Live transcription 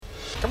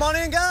Come on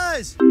in,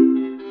 guys.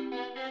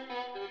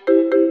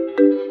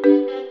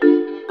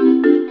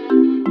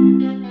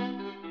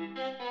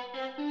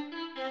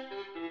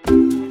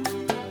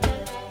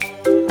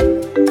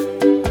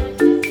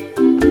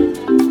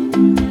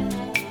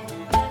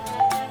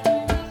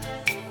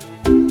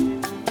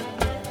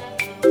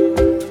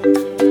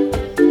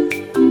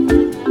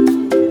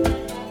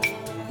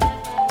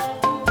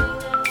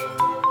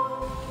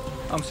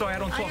 I'm sorry, I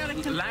don't talk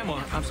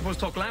Lammer. I'm supposed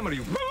to talk Lammer to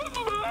you.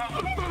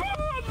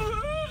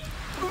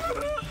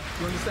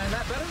 You understand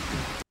that better?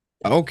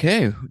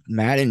 Okay,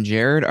 Matt and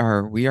Jared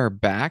we are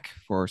back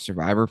for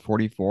Survivor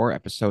 44,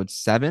 episode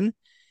 7.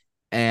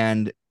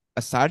 And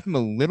aside from a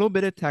little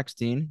bit of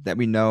texting that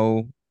we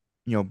know,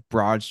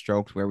 broad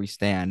strokes where we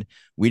stand,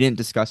 we didn't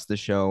discuss the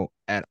show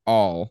at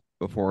all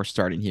before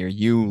starting here.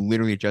 You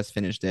literally just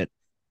finished it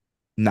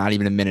not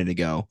even a minute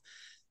ago.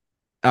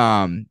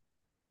 Um,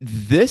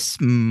 this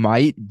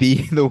might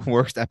be the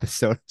worst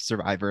episode of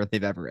Survivor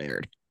they've ever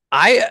aired.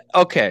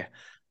 Okay.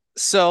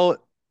 So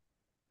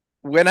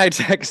when I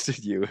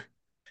texted you,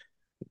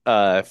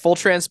 full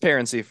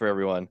transparency for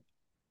everyone,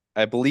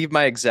 I believe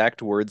my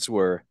exact words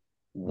were,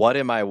 "What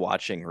am I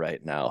watching right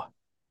now?"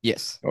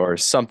 Yes. Or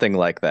something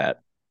like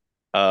that.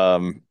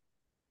 Um,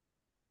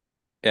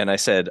 and I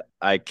said,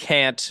 "I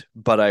can't,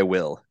 but I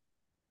will."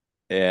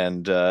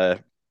 And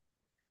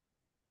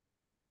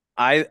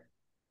I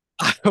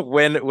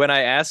when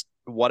I asked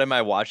what am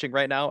I watching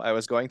right now, I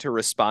was going to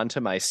respond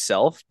to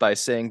myself by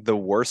saying the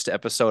worst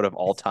episode of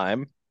all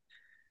time.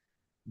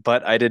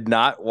 But I did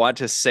not want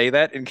to say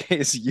that in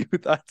case you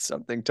thought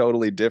something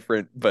totally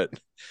different, but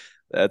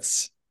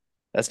that's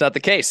not the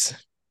case.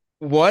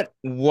 What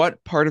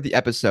part of the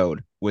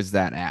episode was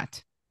that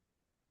at?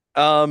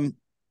 Um,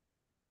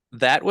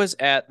 that was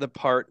at the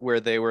part where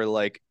they were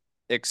like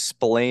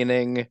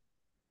explaining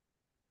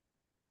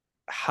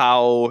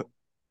how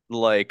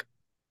like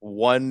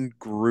one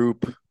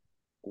group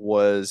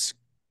was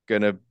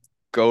gonna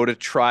go to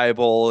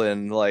tribal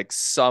and like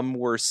some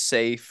were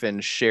safe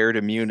and shared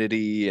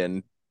immunity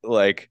and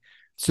like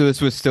So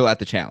this was still at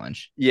the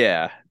challenge.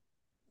 yeah.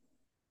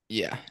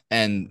 Yeah,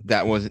 and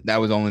that was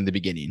only the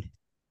beginning.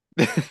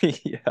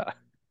 Yeah.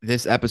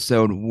 This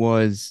episode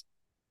was,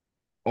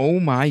 oh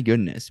my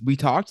goodness. We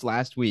talked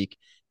last week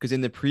because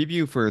in the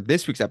preview for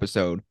this week's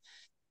episode,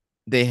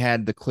 they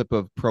had the clip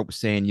of Probe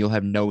saying you'll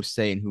have no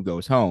say in who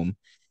goes home,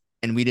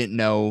 and we didn't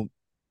know,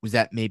 was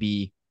that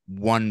maybe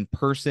one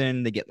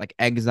person they get like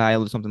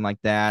exiled or something like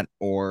that,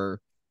 or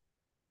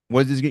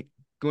was this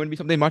going to be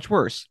something much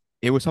worse?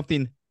 It was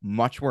something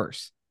much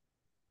worse.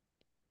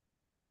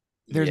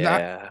 There's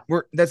not Yeah.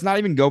 we're that's not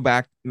even go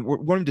back. We're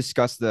going to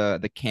discuss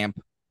the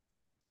camp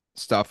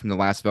stuff from the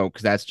last vote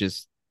because that's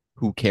just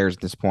who cares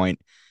at this point.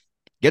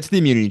 Get to the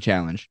immunity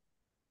challenge.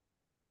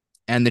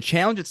 And the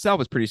challenge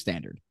itself is pretty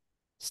standard.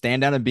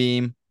 Stand on a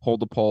beam, hold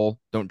the pole,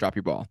 don't drop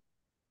your ball.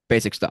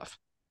 Basic stuff.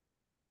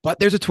 But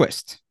there's a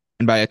twist.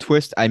 And by a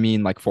twist, I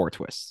mean like 4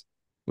 twists,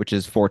 which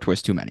is 4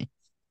 twists too many.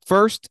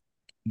 First,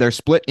 they're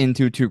split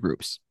into 2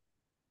 groups.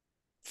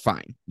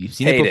 Fine. You've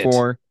seen it Hate it.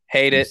 before.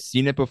 Hate You've it.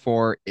 seen it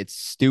before. It's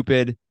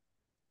stupid.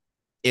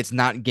 It's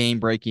not game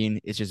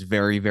breaking. It's just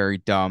very, very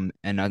dumb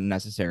and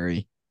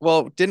unnecessary.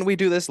 Well, didn't we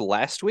do this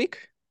last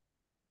week?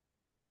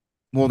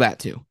 Well, that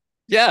too.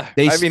 Yeah.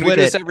 They I mean, we split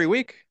do this it. every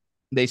week.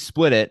 They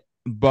split it,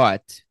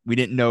 but we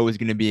didn't know it was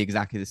going to be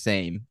exactly the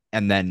same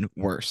and then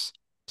worse.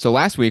 So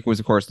last week was,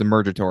 of course, the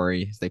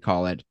Mergatory, as they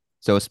call it.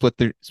 So split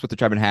the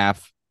tribe in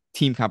half,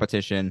 team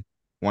competition.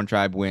 One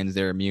tribe wins,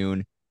 they're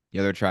immune. The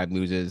other tribe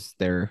loses,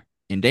 they're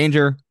in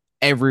danger.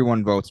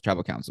 Everyone votes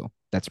tribal council.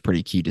 That's a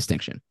pretty key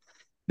distinction.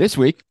 This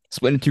week,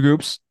 split into 2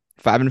 groups,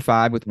 5 and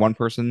 5 with one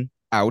person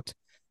out,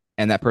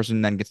 and that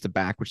person then gets to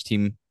back which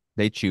team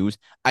they choose.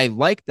 I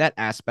like that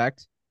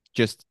aspect.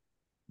 Just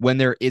when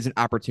there is an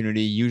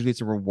opportunity, usually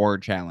it's a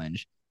reward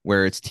challenge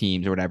where it's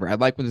teams or whatever. I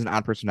like when there's an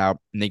odd person out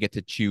and they get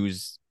to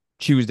choose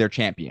their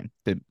champion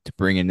to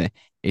bring in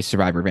a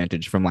survivor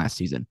advantage from last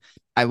season.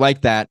 I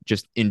like that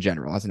just in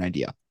general as an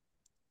idea.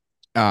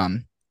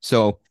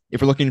 So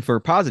if we're looking for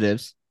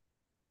positives,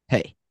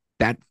 hey,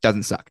 that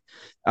doesn't suck.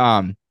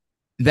 Then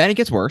it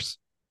gets worse.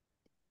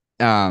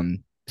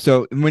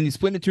 So when you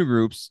split into 2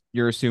 groups,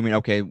 you're assuming,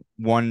 okay,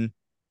 my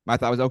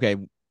thought was, okay,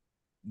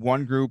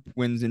 one group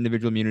wins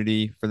individual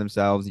immunity for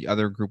themselves. The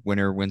other group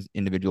winner wins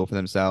individual for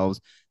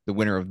themselves. The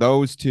winner of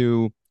those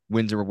two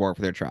wins a reward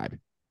for their tribe.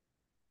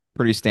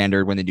 Pretty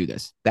standard when they do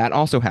this. That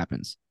also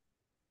happens.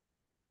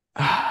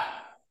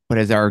 But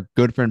as our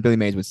good friend Billy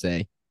Mays would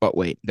say, but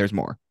wait, there's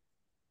more.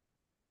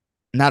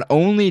 Not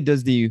only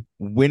does the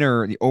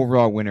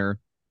overall winner,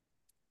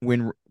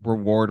 win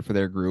reward for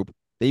their group,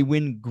 they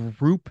win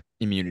group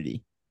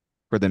immunity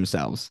for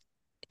themselves.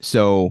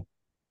 So,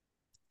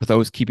 for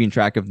those keeping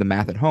track of the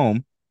math at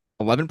home,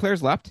 11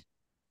 players left.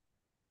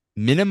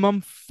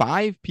 Minimum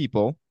 5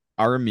 people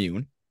are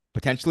immune,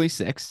 potentially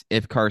 6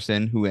 if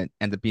Carson, who ends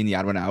up being the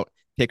odd one out,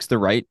 picks the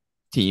right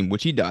team,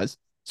 which he does.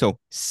 So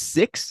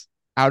 6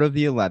 out of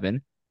the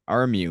 11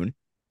 are immune,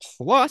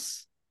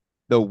 plus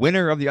the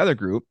winner of the other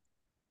group,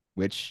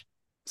 which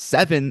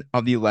 7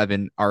 of the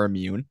 11 are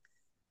immune.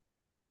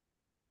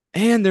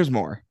 And there's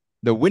more.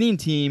 The winning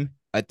team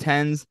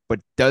attends but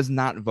does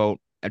not vote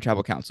at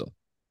tribal council.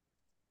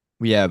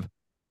 We have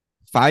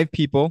 5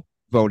 people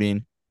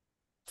voting,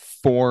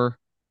 4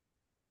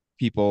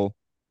 people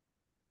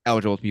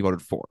eligible to be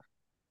voted for.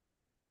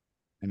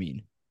 I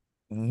mean,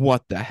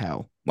 what the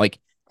hell? Like,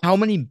 how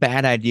many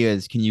bad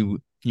ideas can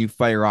you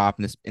fire off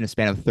in a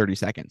span of 30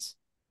 seconds?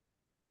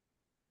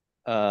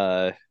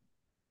 Uh,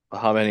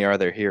 how many are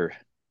there here?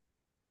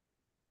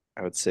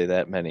 I would say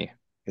that many.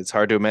 It's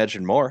hard to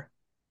imagine more.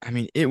 I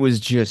mean, it was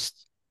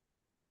just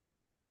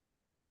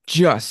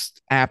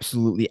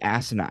absolutely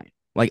asinine.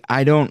 Like,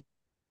 I don't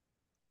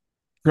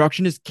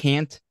production just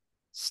can't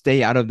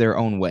stay out of their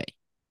own way.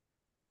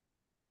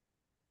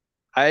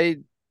 I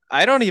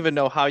I don't even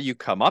know how you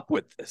come up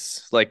with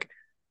this. Like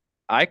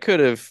I could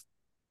have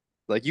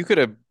you could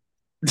have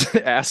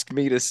asked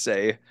me to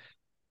say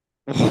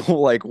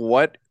like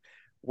what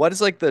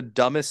is like the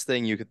dumbest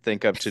thing you could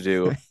think of to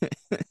do?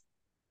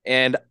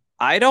 And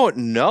I don't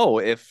know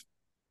if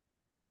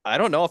I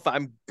don't know if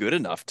I'm good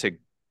enough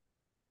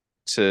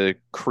to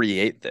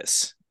create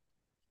this.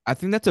 I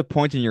think that's a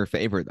point in your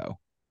favor, though.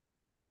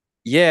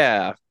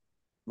 Yeah,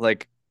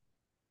 like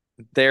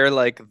they're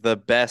like the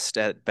best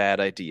at bad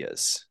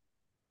ideas.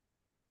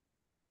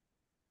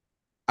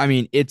 I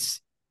mean,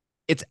 it's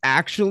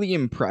actually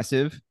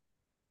impressive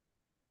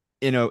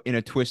in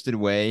a twisted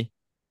way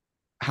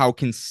how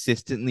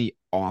consistently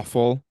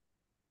awful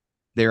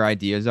their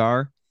ideas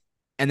are.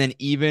 And then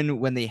even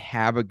when they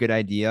have a good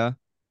idea,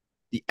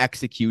 the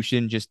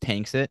execution just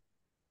tanks it.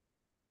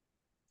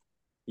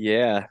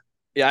 Yeah.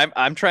 Yeah,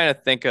 I'm trying to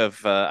think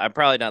of I'm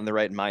probably not in the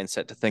right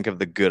mindset to think of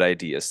the good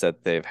ideas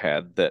that they've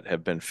had that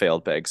have been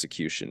failed by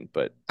execution,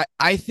 but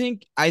I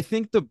think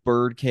the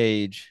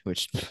birdcage,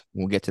 which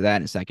we'll get to that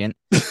in a second.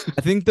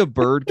 I think the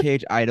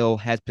birdcage idol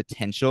has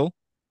potential.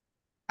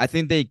 I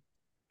think they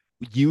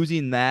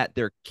using that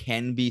there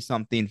can be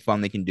something fun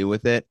they can do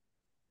with it,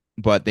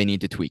 but they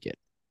need to tweak it.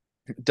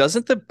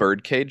 doesn't the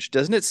birdcage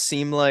doesn't it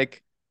seem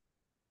like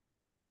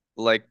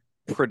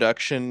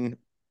production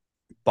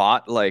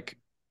bought like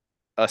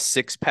a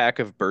 6 pack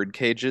of bird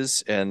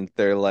cages and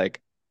they're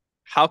like,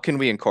 how can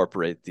we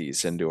incorporate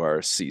these into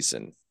our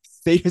season?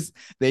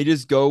 They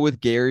just go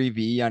with Gary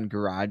V on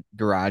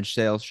garage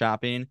sales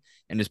shopping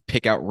and just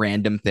pick out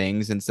random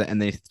things and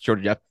they show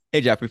to Jeff,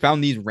 hey Jeff, we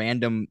found these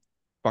random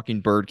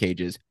fucking bird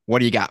cages. What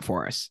do you got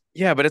for us?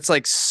 Yeah, but it's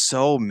like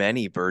so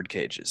many bird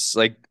cages.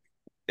 Like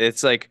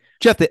it's like,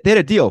 Jeff, they had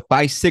a deal.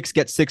 Buy 6,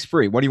 get 6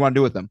 free. What do you want to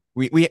do with them?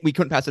 We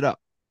couldn't pass it up.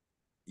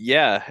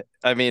 yeah,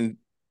 I mean,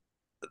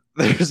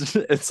 there's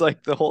it's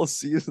like the whole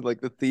season,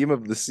 like the theme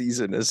of the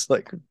season is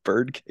like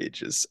bird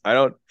cages. I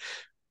don't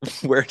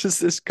where does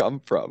this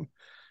come from?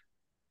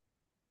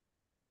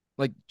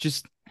 Like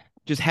just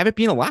have it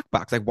be in a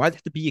lockbox. Like why does it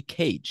have to be a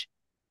cage?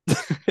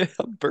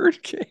 A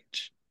bird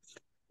cage.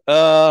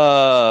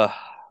 Uh,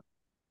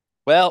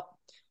 well,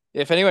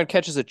 if anyone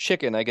catches a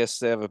chicken, I guess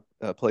they have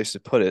a place to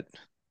put it.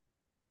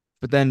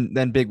 But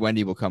then Big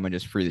Wendy will come and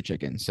just free the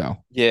chicken. So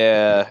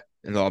Yeah,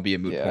 it'll all be a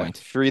moot yeah. point.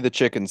 Free the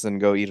chickens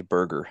and go eat a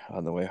burger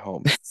on the way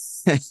home.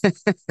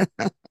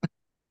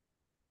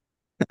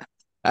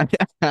 I,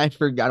 I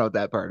forgot about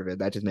that part of it.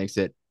 That just makes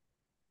it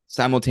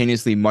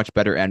simultaneously much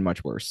better and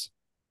much worse.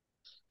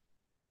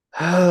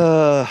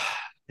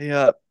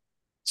 Yeah.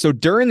 So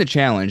during the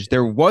challenge,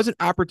 there was an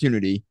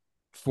opportunity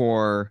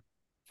for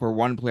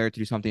one player to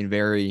do something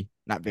very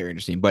not very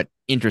interesting, but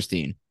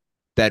interesting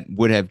that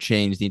would have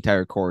changed the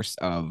entire course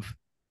of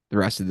the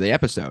rest of the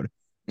episode.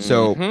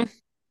 So Hmm.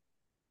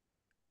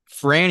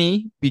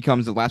 Franny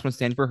becomes the last one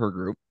standing for her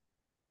group,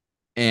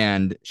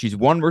 and she's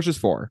 1 versus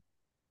 4.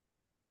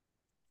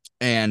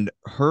 And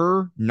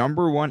her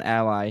number one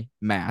ally,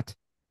 Matt,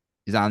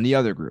 is on the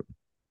other group.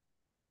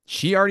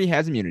 She already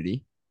has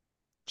immunity.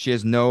 She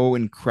has no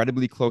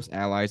incredibly close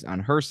allies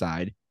on her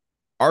side.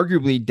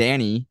 Arguably,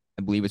 Danny,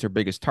 I believe, is her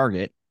biggest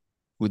target,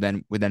 who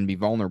then would then be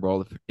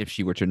vulnerable if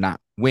she were to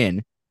not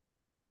win.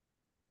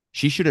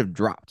 She should have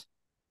dropped.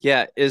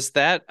 Yeah, is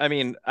that I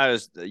mean, I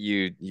was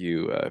you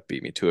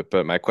beat me to it,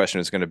 but my question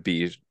is going to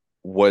be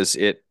was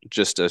it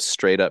just a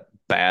straight up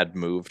bad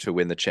move to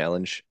win the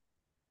challenge?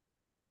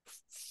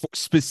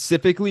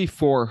 Specifically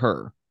for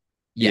her.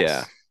 Yeah.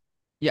 Yes.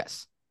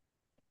 Yes.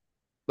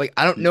 Like,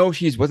 I don't know if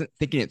she wasn't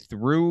thinking it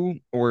through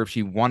or if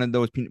she wanted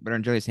those peanut butter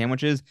and jelly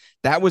sandwiches.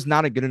 That was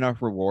not a good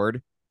enough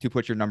reward to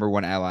put your number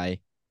one ally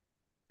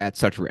at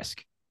such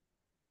risk.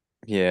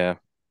 Yeah.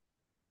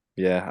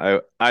 Yeah,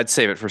 I'd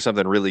save it for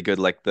something really good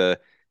like the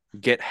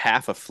get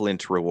half a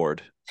flint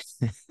reward.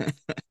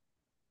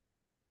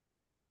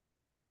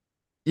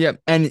 Yeah.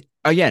 And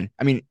again,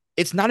 I mean,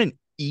 it's not an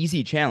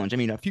easy challenge. I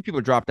mean, a few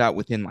people dropped out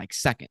within like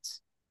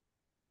seconds.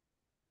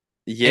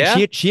 And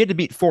Yeah. she had to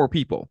beat 4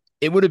 people.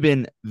 It would have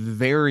been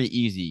very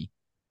easy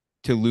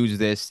to lose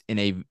this in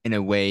a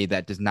way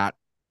that does not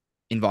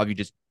involve you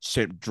just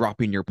sort of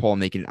dropping your pole and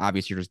making it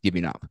obvious you're just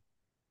giving up.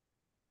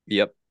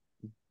 Yep.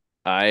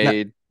 Now,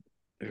 I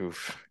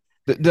oof.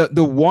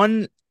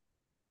 the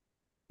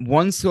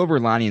one silver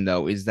lining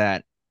though is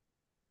that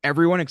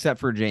everyone except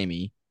for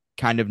Jamie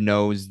kind of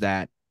knows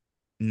that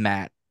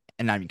Matt,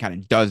 and I mean, kind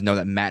of does know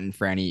that Matt and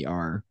Franny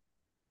are,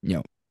 you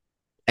know,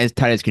 as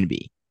tight as can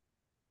be.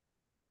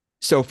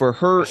 So for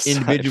her Aside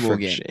individual from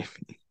game, Jamie.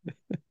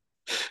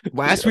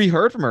 last Yeah. we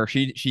heard from her,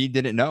 she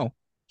didn't know.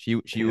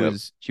 Yep. She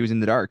was in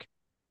the dark.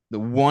 The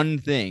one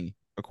thing,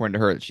 according to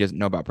her, that she doesn't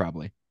know about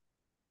probably.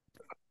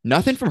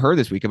 Nothing from her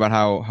this week about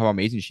how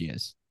amazing she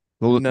is.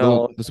 Little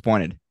No,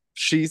 disappointed.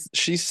 she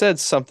said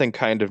something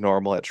kind of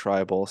normal at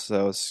Tribal,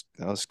 so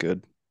that was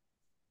good.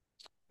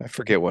 I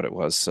forget what it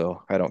was,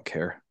 so I don't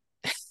care.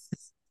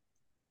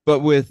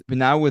 But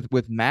now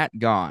with Matt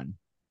gone,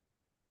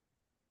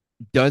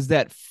 does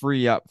that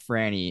free up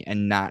Franny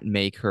and not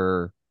make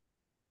her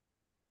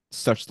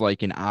such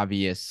like an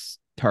obvious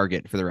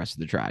target for the rest of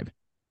the tribe?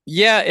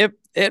 Yeah,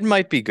 it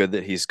might be good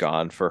that he's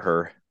gone for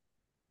her.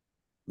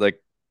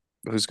 Like,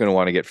 who's gonna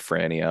want to get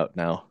Franny out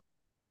now?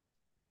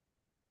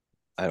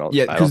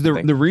 Yeah, I because don't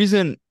the think.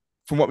 reason,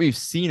 from what we've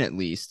seen at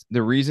least,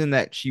 the reason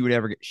that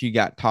she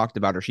got talked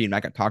about, or she and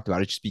Matt got talked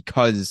about, is just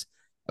because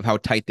of how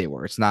tight they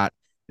were. It's not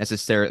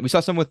necessarily. We saw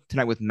some with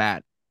tonight with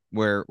Matt,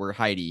 where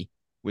Heidi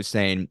was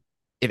saying,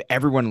 if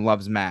everyone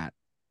loves Matt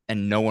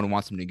and no one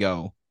wants him to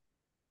go,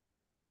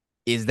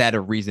 is that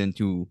a reason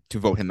to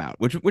vote him out?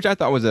 Which I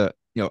thought was a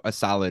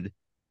solid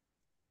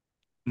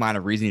line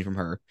of reasoning from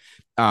her.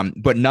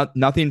 But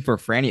nothing for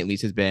Franny at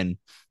least has been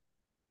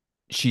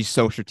she's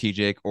so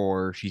strategic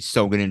or she's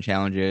so good in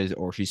challenges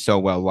or she's so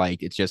well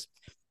liked. It's just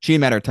she and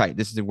Matt are tight.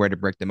 This is where to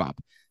break them up.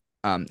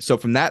 So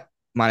from that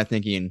line of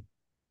thinking,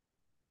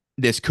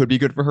 this could be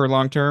good for her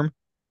long term.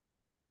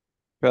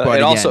 Well, But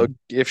and also, again,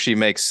 if she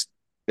makes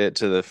it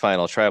to the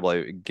final Tribal,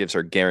 it gives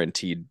her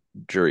guaranteed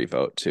jury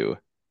vote too.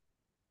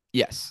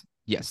 yes,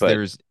 But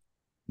there's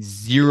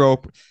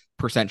 0%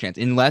 chance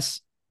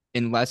unless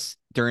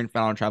during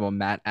final tribal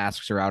Matt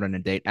asks her out on a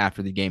date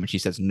after the game and she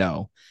says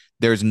no.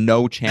 There's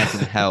no chance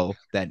in hell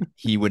that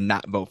he would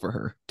not vote for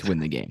her to win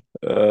the game.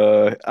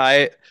 uh,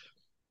 I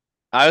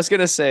I was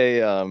gonna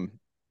say,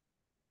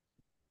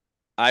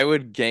 I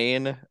would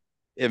gain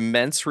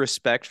immense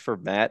respect for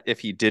Matt if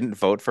he didn't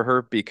vote for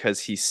her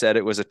because he said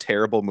it was a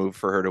terrible move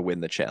for her to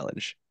win the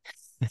challenge.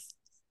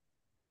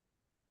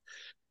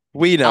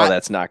 We know I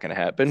that's not going to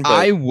happen, but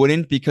I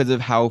wouldn't because of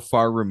how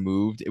far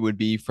removed it would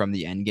be from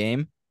the end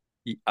game.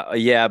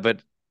 yeah,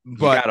 but you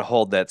got But to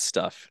hold that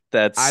stuff.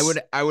 That's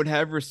I would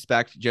have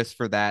respect just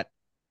for that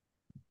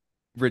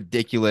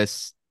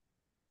ridiculous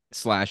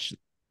slash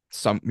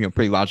some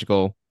pretty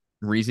logical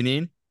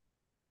reasoning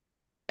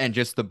and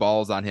just the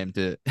balls on him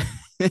to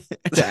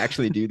to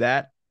actually do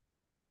that.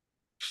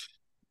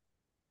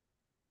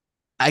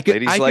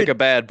 ladies like a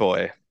bad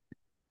boy.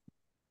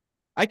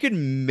 I could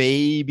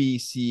maybe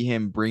see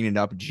him bringing it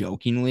up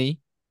jokingly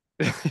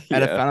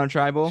at a Yeah, final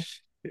tribal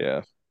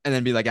yeah, and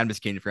then be like, I'm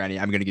just kidding, Franny.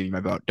 I'm gonna give you my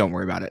vote. Don't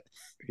worry about it.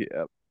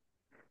 yeah.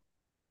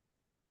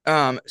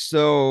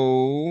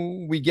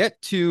 So we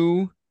get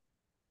to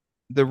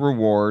the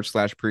reward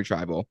slash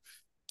pre-tribal,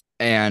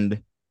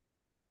 and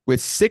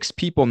with 6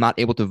 people not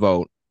able to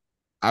vote,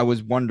 I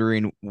was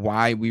wondering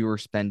why we were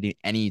spending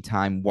any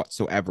time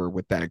whatsoever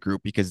with that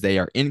group because they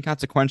are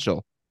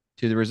inconsequential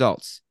to the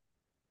results.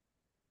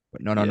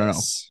 But no.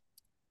 Yes.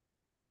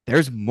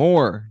 There's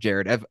more,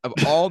 Jared. Of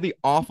all the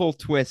awful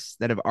twists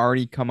that have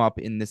already come up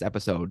in this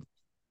episode,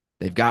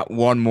 they've got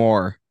one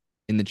more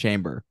in the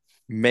chamber.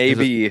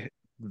 Maybe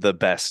the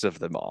best of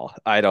them all.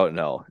 I don't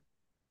know.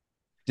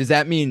 Does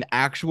that mean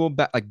actual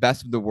like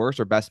best of the worst,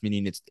 or best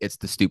meaning it's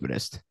the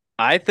stupidest?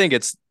 I think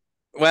it's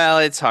well,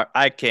 it's hard.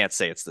 I can't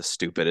say it's the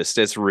stupidest.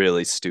 It's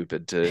really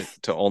stupid to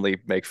only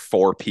make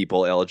 4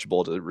 people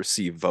eligible to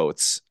receive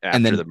votes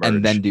after the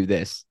And then merge. do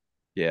this.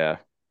 Yeah.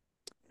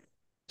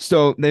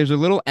 So there's a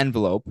little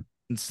envelope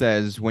that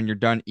says, when you're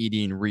done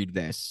eating, read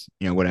this,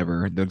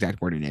 whatever the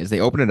exact wording is. They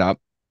open it up,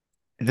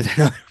 and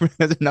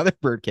there's another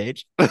bird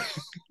cage.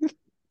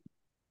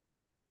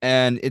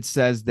 And it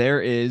says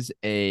there is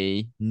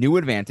a new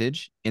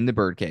advantage in the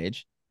bird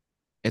cage.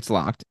 It's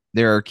locked.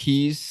 There are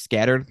keys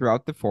scattered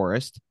throughout the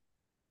forest.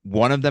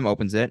 One of them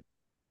opens it.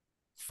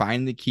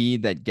 Find the key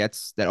that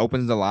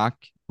opens the lock.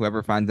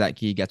 Whoever finds that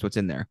key gets what's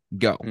in there.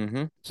 Go.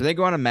 Hmm. So they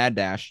go on a mad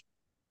dash.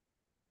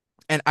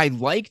 And I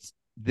liked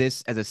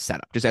this as a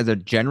setup, just as a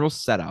general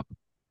setup.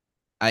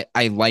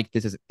 I like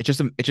this as it's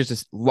just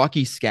this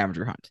lucky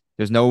scavenger hunt.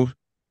 There's no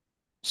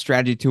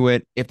strategy to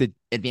it. If the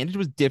advantage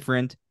was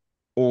different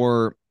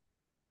or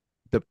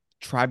the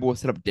tribal was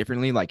set up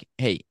differently, like,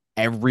 hey,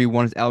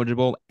 everyone is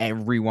eligible,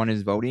 everyone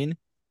is voting,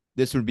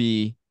 this would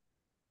be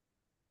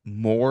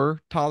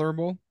more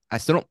tolerable. I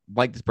still don't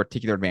like this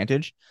particular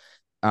advantage.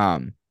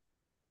 Um,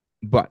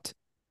 but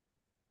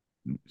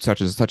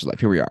such as life.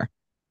 Here we are.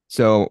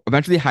 So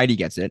eventually Heidi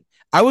gets it.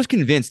 I was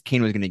convinced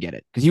Kane was going to get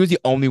it because he was the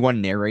only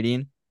one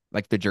narrating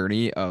like the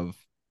journey of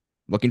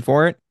looking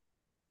for it.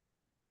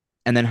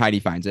 And then Heidi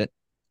finds it.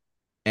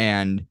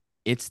 And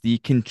it's the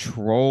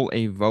control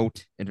a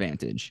vote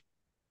advantage.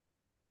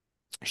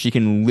 She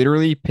can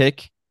literally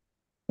pick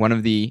one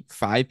of the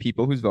 5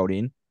 people who's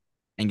voting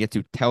and get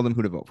to tell them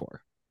who to vote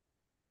for.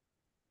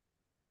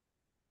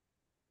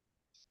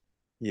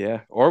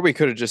 Yeah. Or we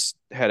could have just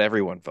had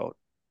everyone vote.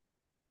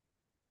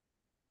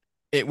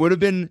 It would have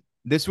been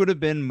this would have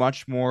been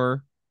much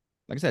more,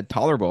 like I said,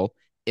 tolerable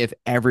if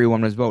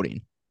everyone was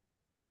voting.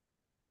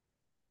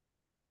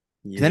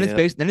 'Cause then it's Yeah.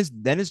 based then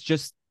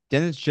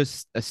it's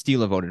just a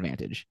steal a vote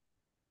advantage,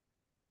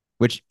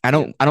 which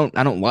Yeah.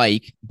 I don't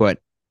like,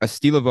 but a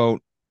steal a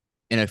vote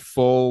in a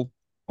full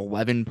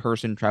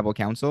 11-person tribal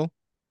council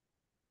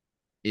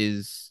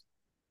is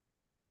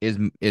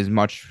is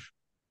much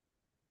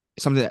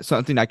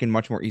something I can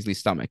much more easily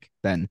stomach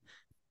than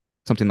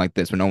something like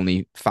this when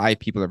only 5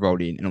 people are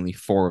voting and only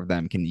 4 of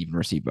them can even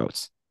receive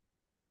votes.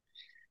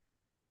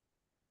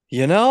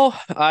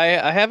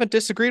 I haven't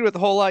disagreed with a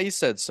whole lot you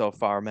said so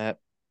far, Matt.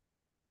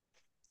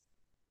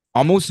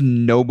 Almost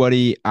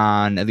nobody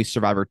on at least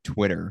Survivor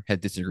Twitter has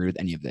disagreed with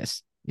any of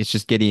this. It's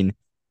just getting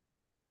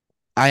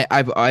I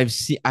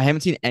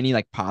haven't seen any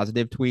like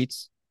positive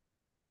tweets.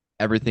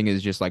 Everything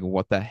is just like,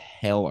 what the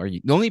hell are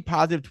you? The only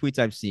positive tweets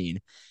I've seen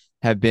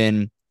have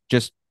been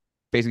just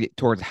basically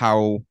towards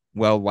how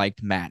well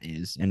liked Matt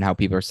is and how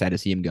people are sad to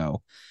see him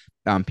go.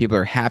 People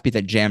are happy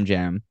that Jam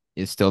Jam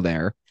is still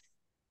there.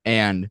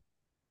 And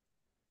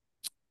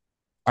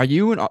do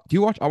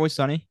you watch Always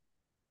Sunny?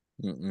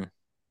 Mm-mm.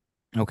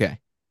 Okay.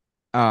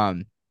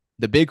 Um,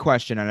 the big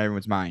question on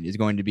everyone's mind is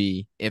going to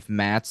be if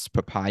Matt's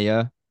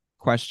papaya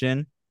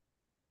question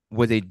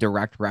was a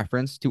direct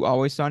reference to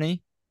Always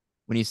Sunny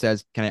when he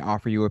says, "Can I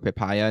offer you a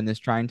papaya in this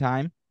trying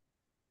time?"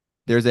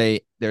 There's a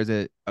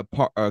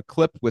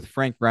clip with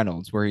Frank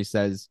Reynolds where he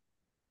says,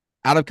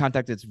 out of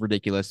context, it's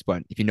ridiculous,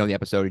 but if you know the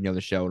episode, you know the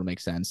show, it'll make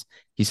sense.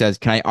 He says,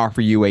 "Can I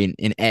offer you an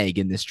egg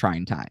in this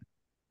trying time?"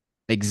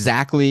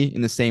 Exactly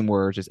in the same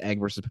words, just egg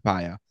versus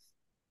papaya.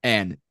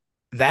 And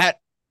that,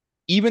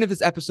 even if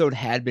this episode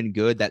had been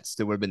good, that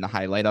still would have been the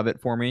highlight of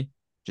it for me,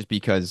 just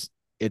because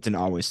it's an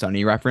Always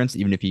Sunny reference,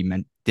 even if he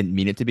didn't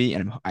mean it to be,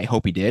 and I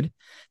hope he did.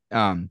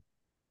 Um,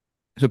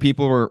 so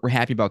people were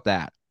happy about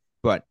that,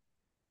 but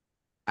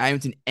I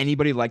haven't seen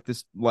anybody like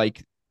this,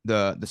 like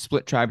the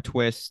split tribe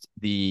twist,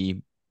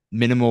 the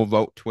minimal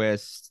vote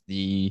twist,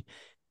 the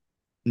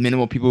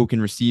minimal people who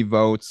can receive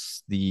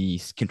votes, the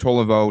control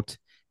a vote.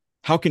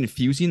 How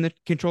confusing the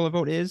control a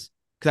vote is,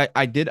 because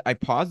I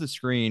paused the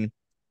screen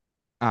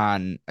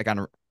on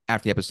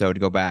after the episode to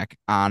go back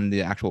on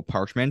the actual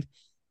parchment.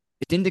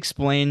 It didn't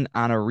explain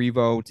on a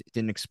revote. It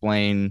didn't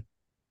explain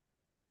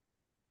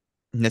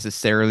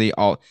necessarily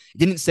all. It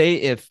didn't say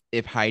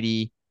if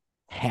Heidi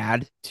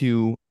had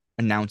to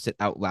announce it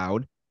out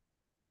loud.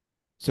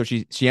 So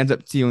she ends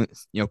up seeing,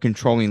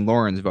 controlling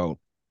Lauren's vote.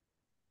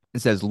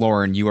 It says,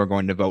 "Lauren, you are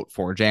going to vote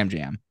for Jam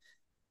Jam."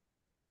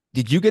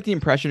 Did you get the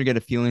impression or get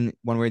a feeling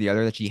one way or the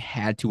other that she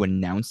had to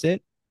announce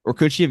it? Or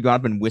could she have gone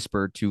up and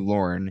whispered to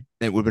Lauren and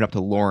it would have been up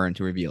to Lauren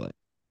to reveal it?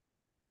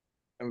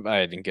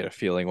 I didn't get a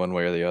feeling one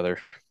way or the other.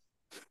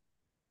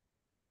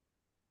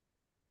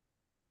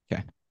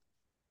 Okay.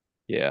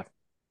 Yeah.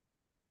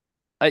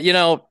 Uh, you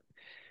know,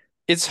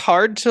 it's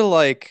hard to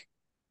like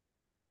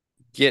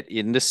get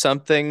into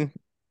something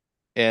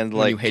and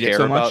When you like hate it care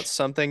so about much?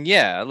 something.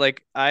 Yeah,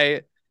 like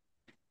I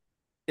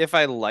if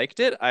I liked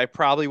it, I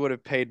probably would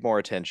have paid more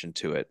attention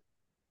to it,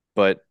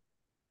 but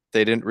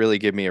they didn't really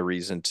give me a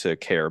reason to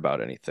care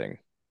about anything.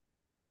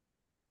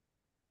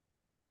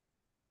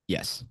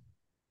 Yes.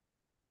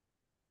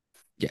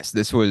 Yes.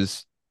 This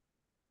was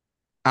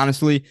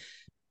honestly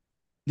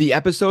the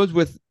episodes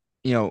with,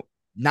 you know,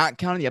 not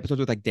counting the episodes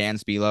with like Dan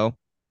Spilo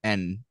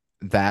and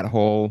that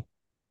whole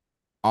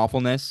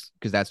awfulness,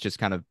 because that's just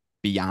kind of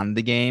beyond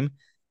the game.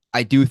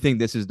 I do think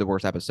this is the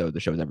worst episode the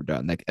show's ever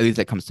done. Like, at least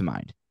that comes to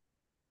mind.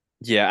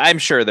 Yeah, I'm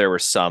sure there were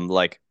some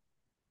like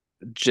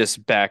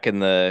just back in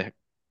the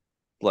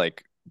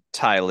like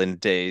Thailand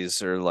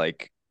days or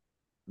like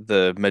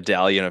the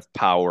Medallion of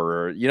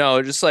Power or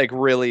just like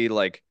really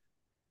like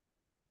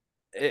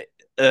it,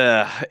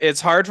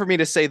 it's hard for me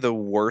to say the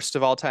worst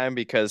of all time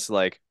because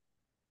like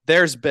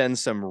there's been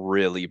some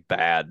really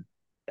bad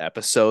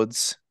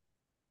episodes,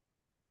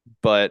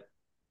 but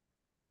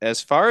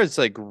as far as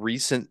like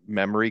recent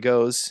memory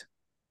goes,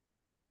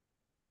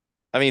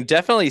 I mean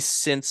definitely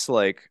since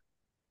like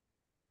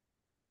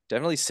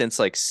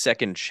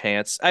Second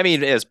Chance. I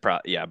mean, it's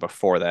yeah,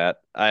 before that.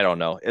 I don't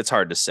know. It's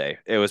hard to say.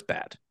 It was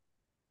bad.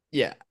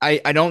 Yeah,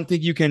 I don't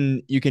think you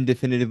can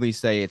definitively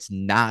say it's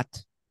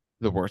not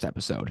the worst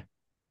episode.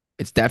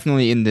 It's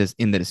definitely in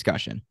the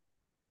discussion.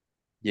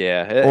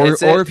 Yeah, Or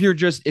it's or it. if you're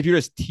just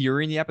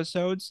tiering the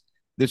episodes,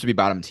 this would be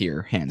bottom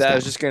tier, hands That I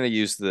was down. just gonna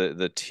use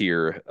the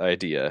tier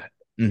idea.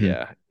 Hmm.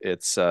 Yeah,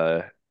 it's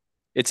an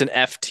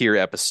F tier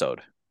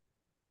episode.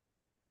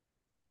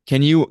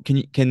 Can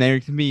there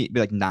be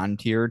like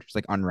non-tiered, just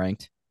like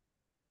unranked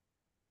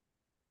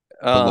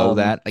below Um,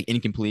 that, like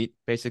incomplete,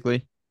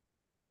 basically?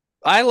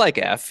 I like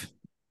F.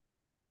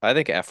 I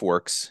think F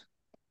works.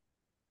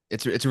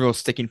 It's a real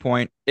sticking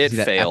point to It see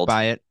that F failed.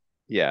 by it.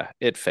 Yeah,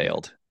 it Yeah.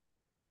 failed.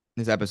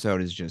 This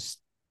episode is just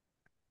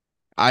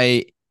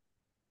I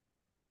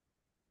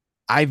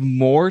I've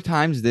more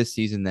times this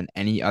season than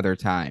any other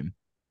time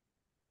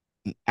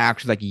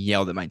actually like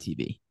yelled at my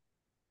TV.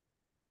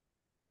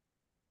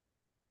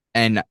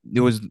 And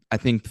it was, I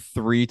think,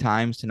 3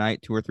 times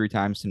tonight, 2 or 3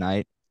 times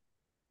tonight,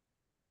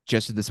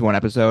 just this one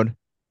episode.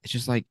 It's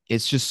just like,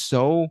 it's just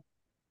so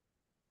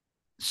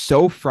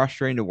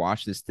frustrating to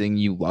watch this thing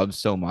you love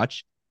so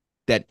much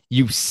that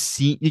you've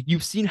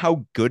seen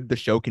how good the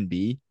show can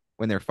be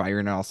when they're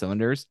firing on all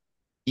cylinders,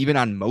 even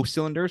on most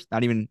cylinders,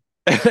 not even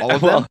all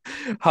of them. Well,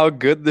 how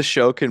good the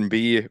show can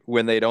be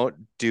when they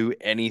don't do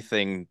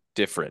anything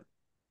different.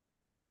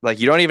 Like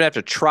you don't even have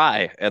to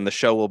try and the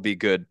show will be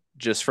good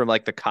just from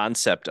like the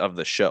concept of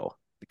the show.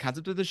 The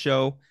concept of the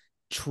show,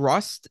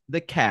 trust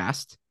the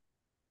cast,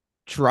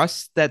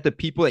 trust that the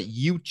people that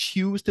you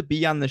choose to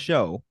be on the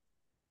show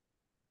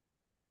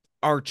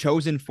are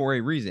chosen for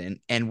a reason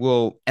and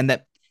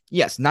that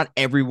yes, not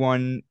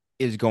everyone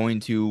is going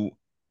to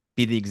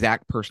be the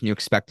exact person you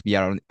expect to be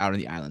out on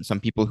the island. Some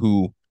people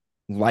who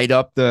light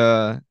up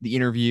the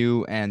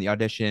interview and the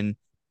audition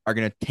are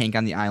going to tank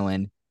on the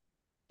island.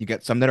 You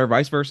get some that are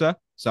vice versa.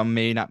 Some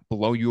may not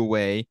blow you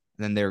away,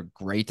 and then they're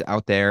great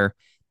out there.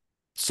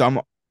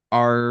 Some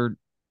are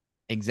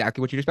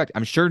exactly what you'd expect.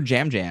 I'm sure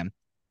Jam Jam,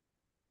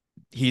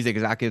 he's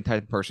exactly the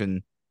type of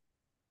person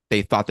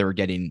they thought they were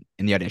getting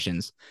in the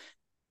auditions.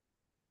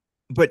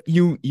 But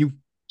you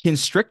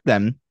constrict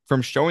them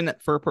from showing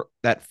that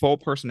full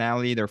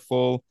personality, their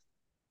full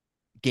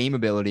game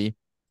ability,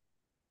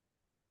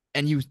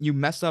 and you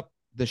mess up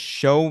the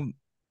show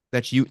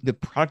the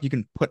product you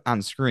can put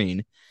on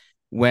screen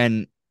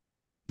when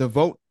the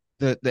vote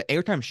the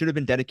airtime should have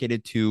been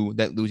dedicated to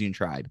that losing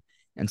tribe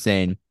and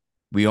saying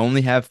we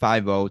only have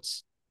 5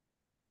 votes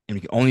and we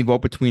can only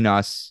vote between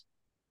us.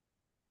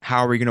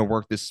 How are we going to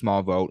work this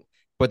small vote?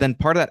 But then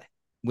part of that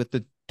with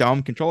the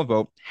dumb control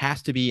vote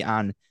has to be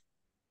on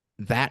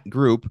that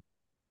group.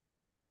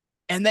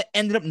 And that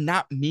ended up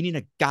not meaning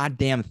a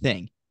goddamn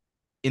thing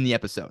in the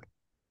episode.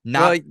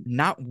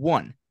 Not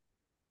one.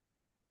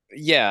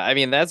 Yeah, I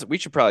mean we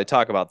should probably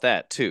talk about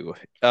that too.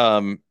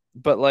 But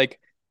like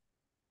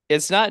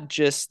it's not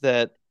just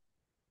that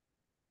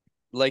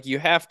like you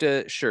have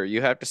to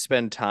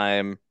spend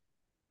time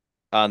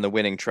on the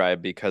winning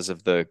tribe because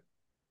of the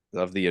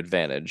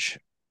advantage,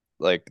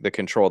 like the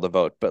control of the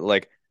vote. But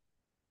like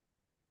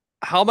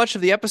how much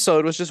of the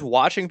episode was just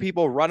watching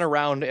people run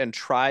around and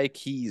try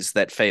keys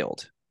that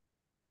failed?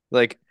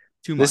 Like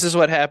Too much. this is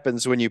what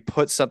happens when you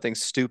put something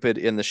stupid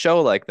in the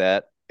show like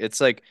that.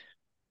 It's like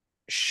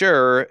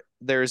sure,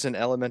 there's an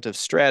element of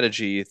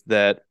strategy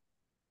that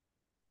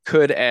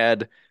could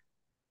add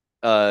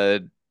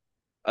a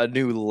a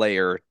new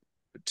layer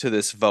to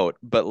this vote,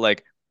 but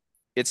like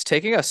it's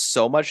taking us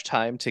so much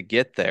time to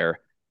get there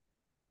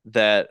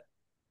that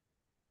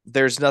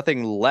there's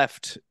nothing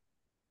left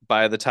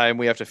by the time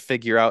we have to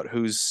figure out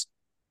who's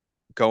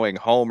going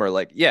home or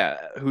like yeah,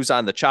 who's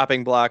on the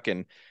chopping block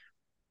and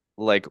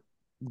like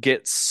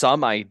get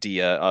some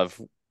idea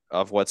of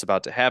what's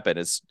about to happen.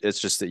 It's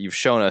just that you've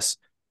shown us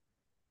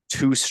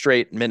 2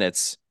 straight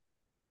minutes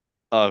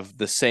of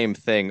the same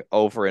thing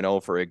over and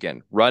over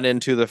again. Run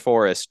into the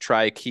forest,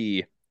 try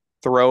key,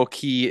 throw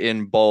key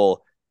in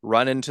bowl,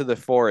 run into the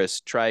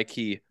forest, try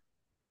key.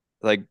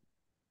 Like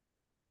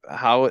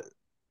how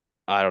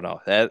I don't know.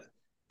 That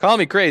call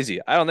me crazy.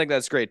 I don't think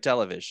that's great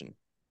television.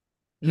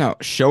 No,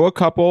 show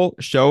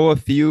a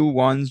few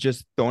ones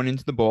just thrown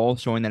into the bowl,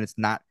 showing that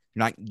you're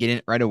not getting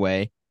it right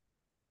away.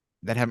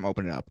 That haven't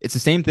opened it up. It's the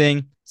same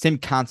thing, same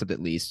concept at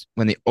least.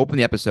 When they open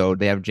the episode,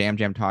 they have Jam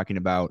Jam talking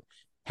about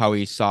how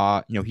he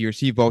saw, he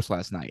received votes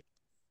last night.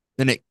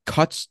 Then it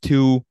cuts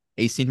to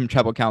a scene from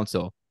Tribal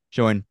Council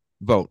showing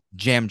vote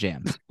Jam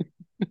Jam.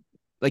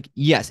 Like,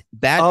 yes,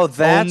 that's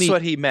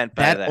what he meant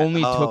by that. That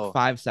only took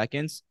 5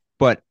 seconds,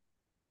 but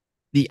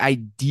the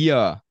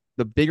idea,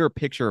 the bigger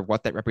picture of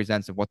what that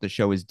represents of what the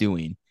show is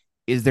doing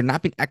is they're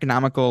not being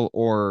economical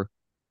or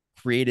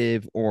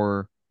creative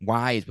or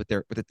wise with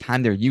the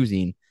time they're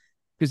using.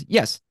 Because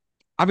yes,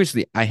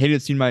 obviously I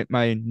hated seeing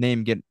my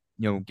name get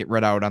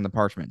read out on the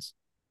parchments.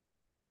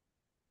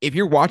 If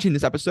you're watching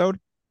this episode,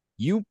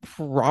 you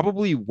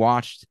probably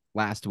watched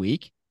last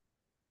week,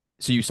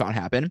 so you saw it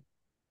happen.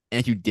 And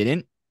if you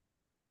didn't,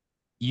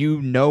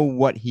 you know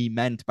what he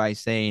meant by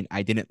saying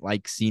I didn't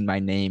like seeing my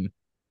name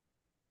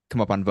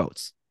come up on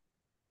votes.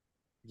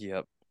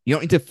 Yep. You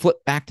don't need to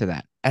flip back to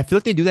that. I feel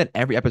like they do that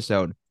every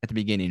episode at the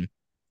beginning.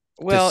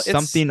 Well, it's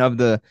something of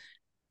the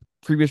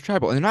previous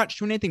tribal, and they're not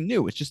showing anything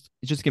new. It's just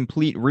a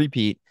complete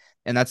repeat,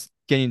 and that's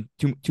getting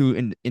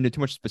into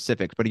too much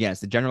specifics. But again,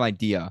 it's the general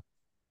idea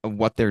of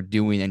what they're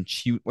doing and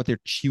what they're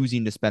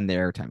choosing to spend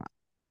their airtime on.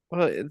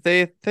 Well,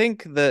 they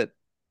think that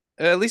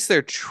at least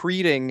they're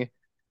treating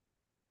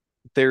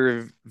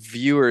their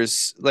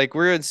viewers like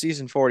we're in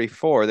season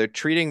 44. They're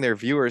treating their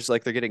viewers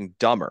like they're getting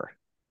dumber.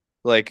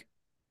 Like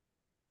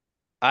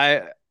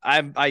I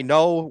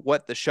know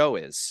what the show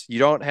is. You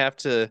don't have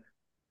to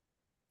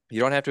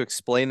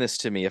explain this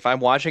to me. If I'm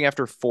watching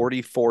after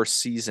 44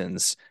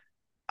 seasons,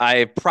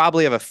 I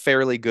probably have a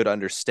fairly good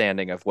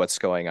understanding of what's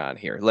going on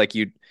here. Like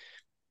you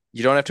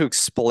don't have to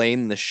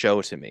explain the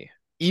show to me.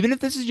 Even if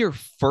this is your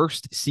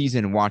first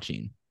season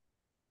watching,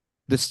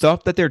 the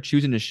stuff that they're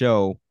choosing to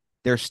show,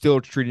 they're still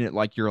treating it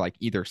like you're like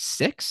either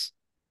 6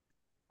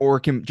 or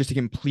just a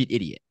complete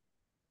idiot.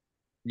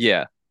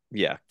 Yeah.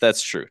 Yeah,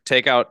 that's true.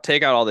 Take out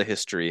all the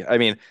history. I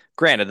mean,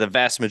 granted, the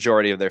vast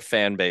majority of their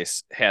fan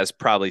base has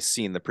probably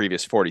seen the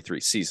previous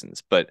 43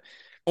 seasons, but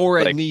Or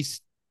at like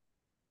least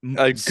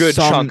a good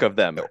chunk some, of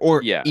them.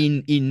 or Yeah.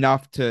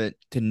 enough to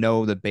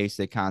know the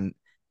basic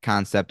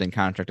concept and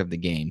contract of the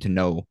game, to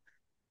know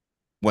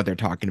what they're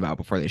talking about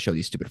before they show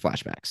these stupid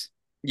flashbacks.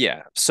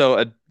 Yeah.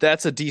 So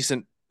that's a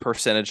decent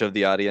percentage of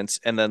the audience.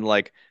 And then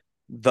like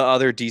the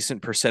other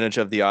decent percentage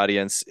of the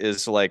audience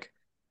is like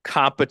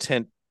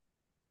competent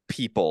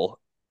people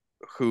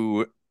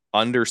who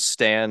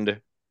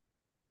understand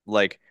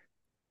like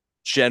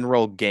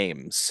general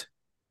games.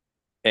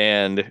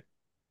 And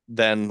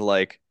then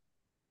like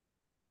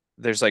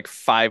there's like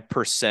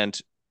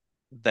 5%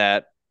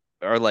 that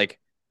are like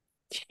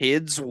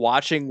kids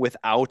watching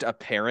without a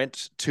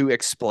parent to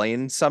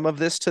explain some of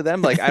this to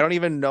them. Like I don't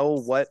even know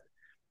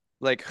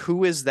like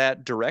who is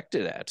that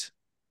directed at?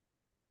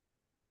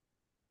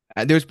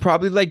 There's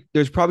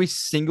probably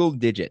single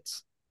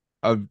digits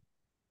of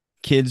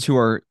kids who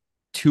are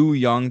too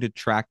young to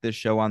track this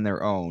show on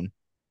their own,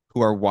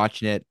 who are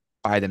watching it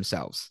by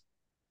themselves.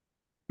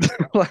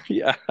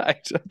 Yeah.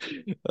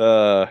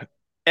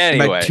 And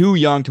by Anyway, too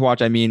young to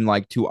watch, I mean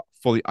like to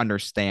fully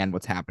understand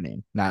what's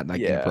happening, not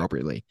like yeah,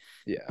 inappropriately.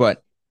 yeah,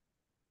 But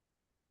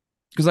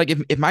because like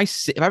if I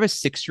have a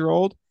 6 year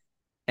old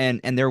and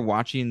they're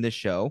watching this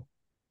show,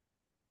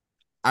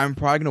 I'm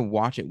probably gonna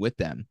watch it with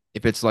them.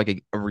 If it's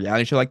like a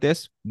reality show like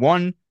this,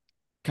 one,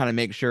 kind of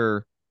make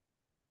sure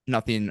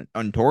nothing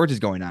untoward is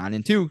going on,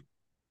 and two,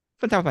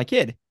 spend time with my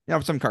kid. You know,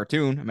 some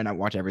cartoon, I may not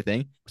watch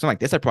everything. Something like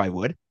this, I probably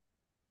would.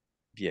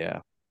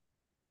 yeah,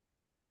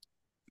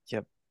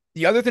 yep.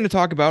 The other thing to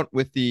talk about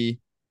with the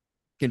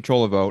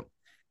controller vote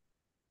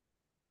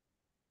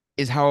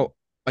is how,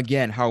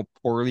 again, how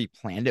poorly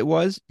planned it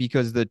was,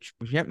 because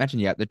we haven't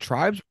mentioned yet, the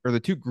tribes, or the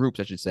two groups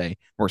I should say,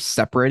 were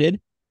separated.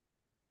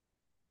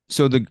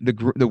 So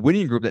the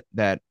winning group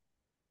that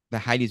the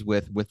Heidi's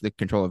with the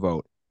controller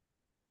vote,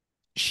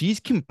 she's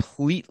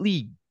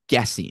completely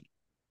guessing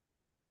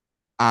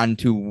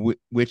onto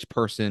which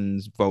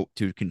person's vote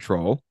to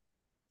control.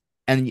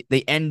 And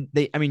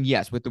I mean,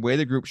 yes, with the way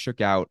the group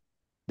shook out,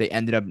 they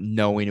ended up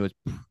knowing it was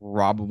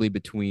probably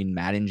between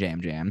Matt and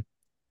Jam Jam.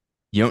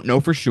 You don't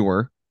know for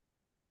sure,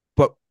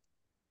 but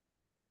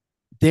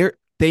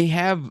they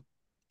have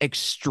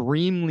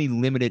extremely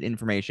limited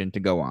information to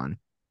go on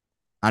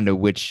onto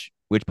which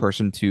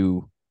person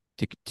to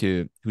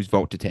whose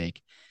vote to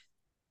take.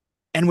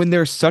 And when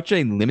there's such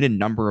a limited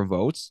number of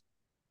votes,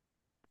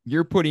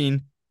 you're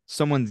putting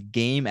someone's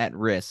game at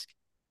risk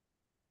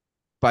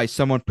by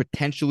someone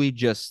potentially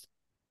just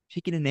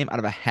picking a name out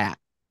of a hat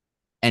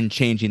and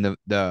changing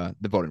the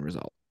voting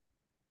result.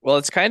 Well,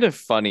 it's kind of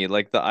funny,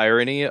 like the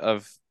irony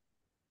of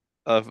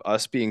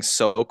us being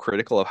so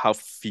critical of how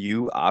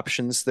few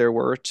options there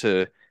were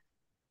to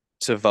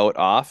vote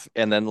off,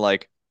 and then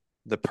like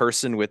the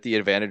person with the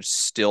advantage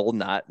still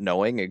not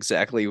knowing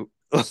exactly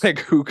like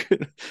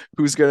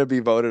who's going to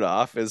be voted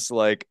off is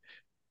like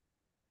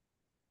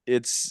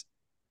it's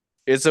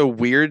it's a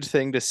weird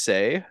thing to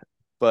say,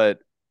 but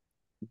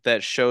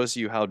that shows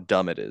you how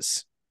dumb it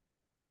is.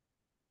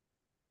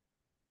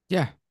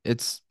 Yeah,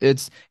 it's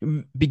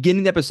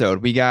beginning the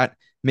episode. We got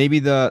maybe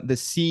the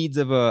seeds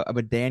of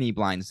a Danny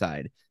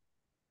blindside.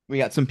 We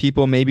got some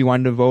people maybe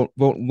wanting to vote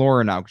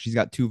Laura now because she's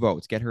got 2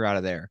 votes. Get her out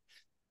of there.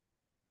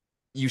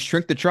 You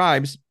shrink the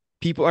tribes,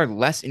 people are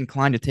less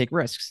inclined to take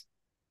risks.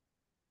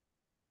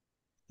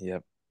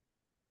 Yep.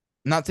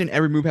 I'm not saying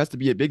every move has to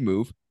be a big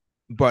move,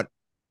 but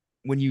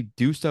when you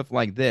do stuff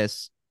like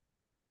this,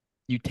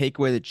 you take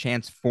away the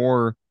chance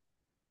for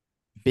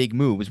big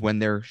moves when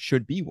there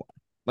should be one.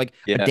 Like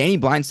a Yeah. Danny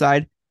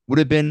blindside would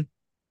have been,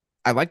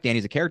 I like Danny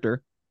as a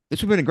character.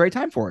 This would have been a great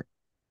time for it.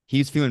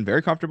 He's feeling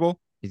very comfortable.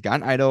 He's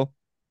got an idol.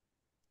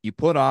 You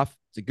pull it off.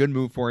 It's a good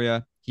move for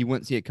you. He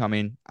wouldn't see it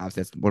coming.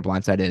 Obviously, that's what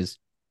blindside is.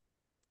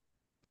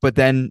 But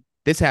then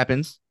this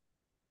happens.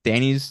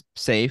 Danny's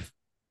safe,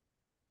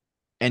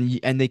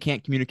 and they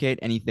can't communicate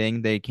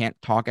anything. They can't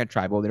talk at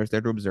tribal. They're just there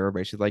to observe,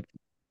 basically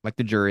like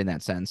the jury in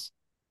that sense.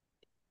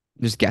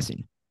 Just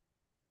guessing.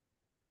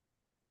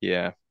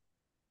 Yeah.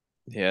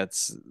 Yeah,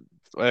 it's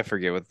I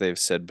forget what they've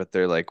said, but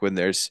they're like when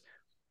there's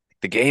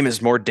the game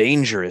is more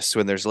dangerous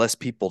when there's less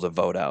people to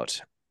vote out.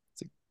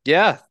 It's like,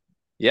 yeah.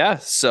 Yeah,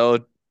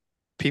 so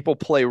people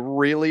play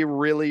really,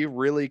 really,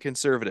 really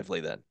conservatively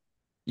then.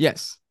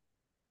 Yes,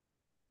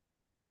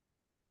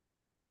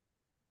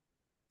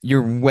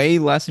 you're way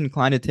less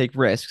inclined to take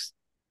risks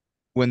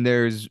when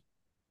there's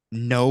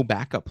no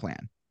backup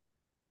plan.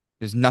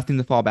 There's nothing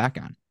to fall back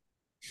on.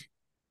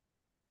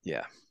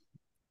 Yeah.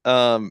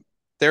 Um,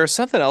 there was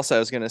something else I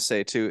was gonna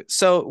say too.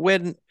 So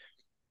when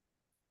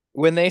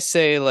they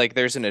say like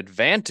there's an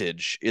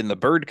advantage in the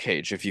bird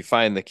cage if you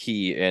find the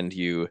key and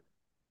you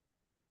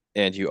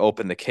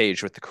open the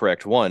cage with the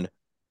correct one,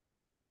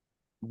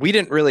 we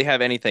didn't really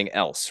have anything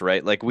else,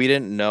 right? Like we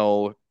didn't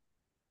know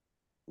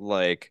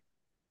like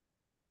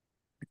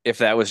if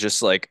that was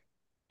just like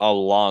a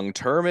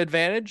long-term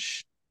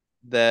advantage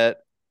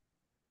that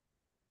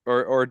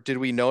or did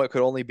we know it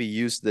could only be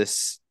used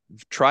this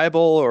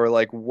tribal, or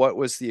like what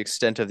was the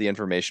extent of the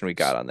information we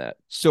got on that?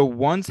 So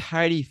once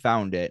Heidi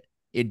found it,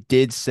 it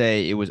did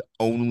say it was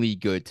only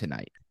good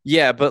tonight.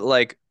 Yeah, but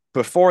like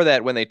before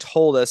that, when they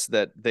told us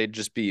that they'd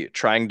just be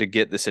trying to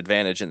get this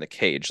advantage in the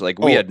cage, like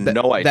we Oh, had that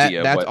no that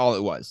idea that's what. all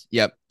it was.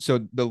 Yep.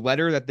 So the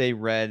letter that they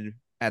read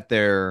at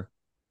their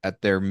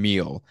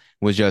meal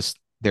was just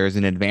there's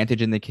an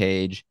advantage in the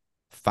cage.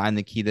 Find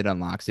the key that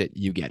unlocks it.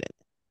 You get it.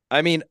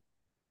 I mean,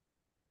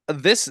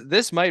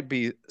 this might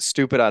be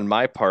stupid on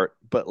my part,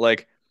 but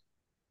like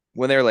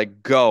when they're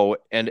like go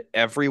and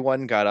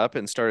everyone got up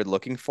and started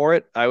looking for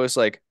it, I was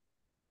like,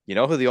 you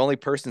know who the only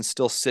person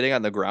still sitting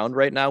on the ground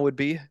right now would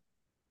be?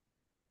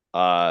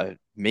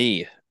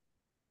 Me.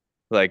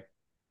 Like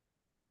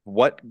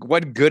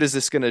what good is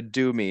this gonna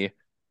do me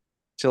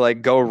to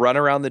like go run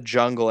around the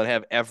jungle and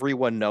have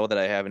everyone know that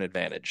I have an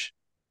advantage?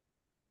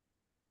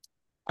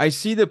 I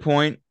see the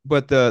point,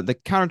 but the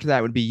counter to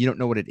that would be you don't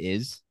know what it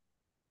is.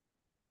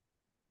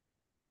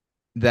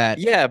 That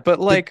Yeah, but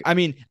the like I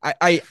mean,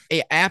 I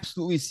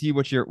absolutely see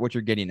what you're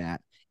getting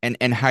at.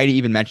 And Heidi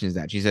even mentions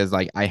that. She says,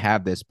 like, I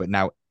have this, but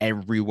now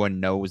everyone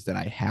knows that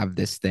I have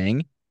this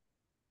thing.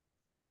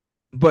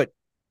 But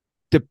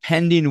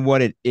depending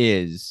what it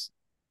is,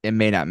 it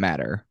may not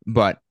matter.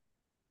 But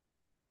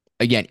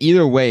again,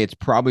 either way, it's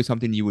probably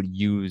something you would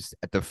use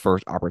at the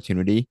first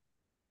opportunity,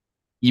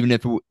 even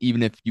if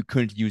you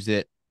couldn't use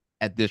it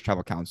at this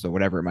tribal council,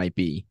 whatever it might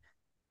be.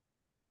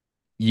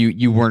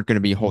 You weren't going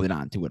to be holding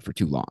on to it for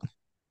too long.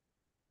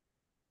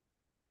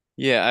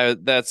 yeah,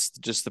 that's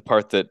just the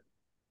part that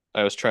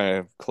I was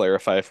trying to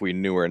clarify if we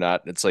knew or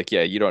not. It's like,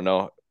 yeah, you don't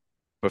know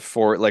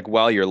before, like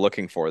while you're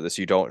looking for this,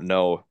 you don't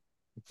know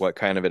what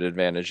kind of an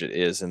advantage it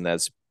is, and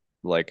that's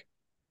like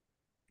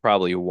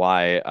probably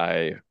why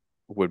I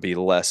would be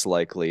less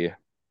likely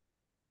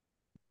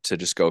to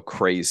just go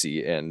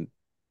crazy and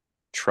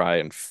try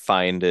and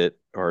find it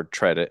or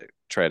try to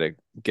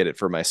get it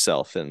for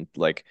myself and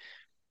like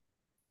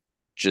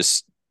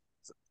just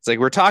it's like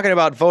we're talking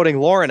about voting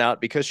Lauren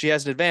out because she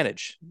has an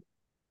advantage.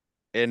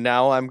 And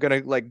now I'm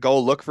gonna like go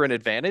look for an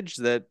advantage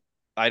that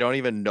I don't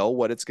even know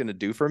what it's gonna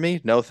do for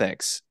me. No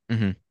thanks.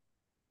 Mm-hmm.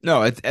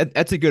 No,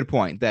 that's a good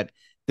point. That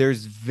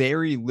there's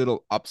very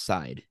little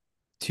upside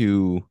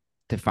to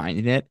to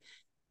finding it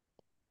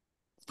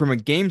from a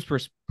game's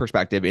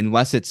perspective,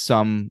 unless it's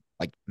some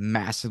like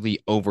massively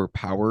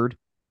overpowered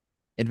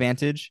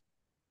advantage.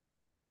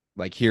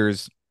 Like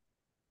here's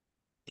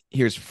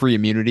free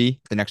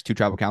immunity the next two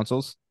tribal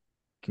councils.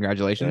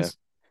 Yeah, Congratulations.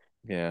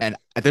 yeah, And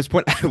at this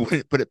point, I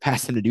wouldn't put it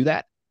past them to do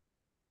that.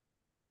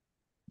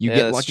 You yeah.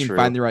 get That's lucky and true.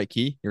 find the right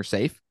key, you're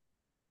safe.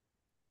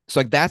 So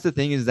like that's the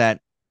thing is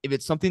that if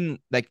it's something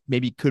like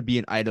maybe could be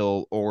an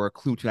idol or a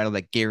clue to an idol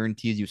that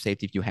guarantees you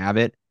safety if you have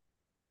it,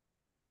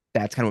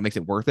 that's kind of what makes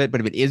it worth it.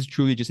 But if it is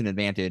truly just an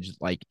advantage,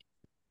 like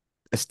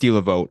a steal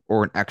a vote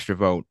or an extra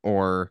vote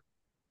or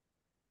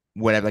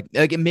whatever,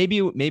 like maybe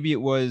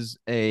it was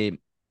a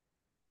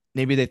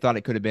maybe they thought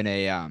it could have been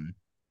an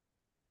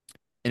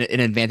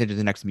advantage of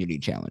the next immunity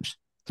challenge,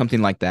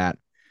 something like that.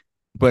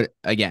 But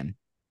again,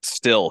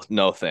 Still,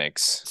 no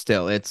thanks.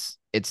 still, it's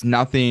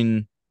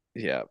nothing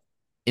Yeah,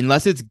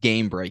 unless it's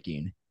game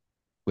breaking,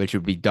 which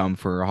would be dumb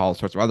for all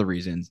sorts of other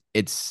reasons.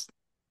 It's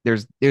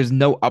there's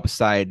no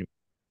upside.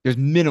 There's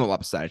minimal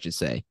upside, I should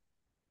say,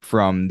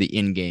 from the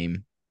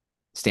in-game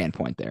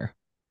standpoint there.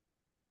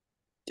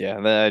 yeah.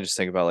 And then I just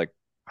think about like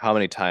how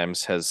many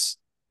times has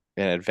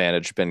an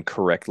advantage been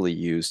correctly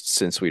used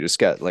since we just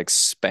got like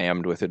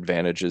spammed with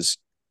advantages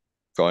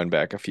going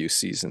back a few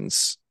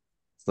seasons.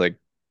 Like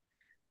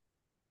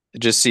it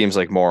just seems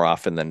like more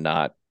often than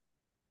not,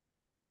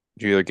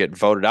 you either get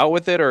voted out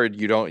with it or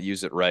you don't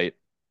use it right,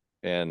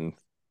 and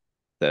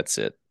that's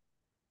it.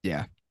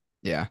 Yeah.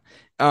 Yeah.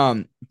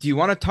 Do you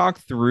want to talk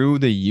through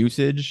the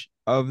usage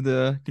of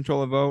the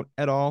controller vote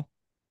at all?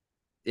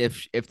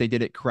 If they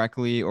did it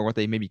correctly or what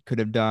they maybe could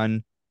have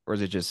done, or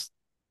is it just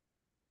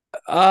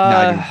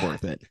not even Uh,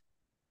 worth it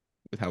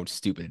with how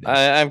stupid it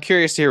is? I'm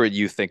curious to hear what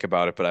you think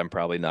about it, but I'm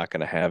probably not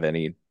going to have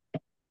any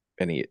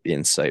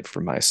insight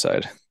from my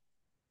side.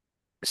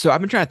 So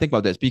I've been trying to think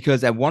about this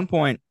because at one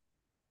point,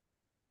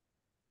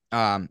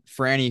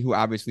 Franny, who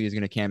obviously is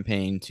going to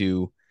campaign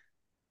to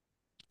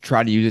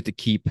try to use it to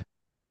keep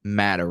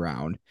Matt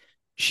around,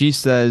 she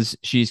says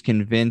she's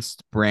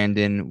convinced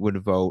Brandon would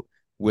vote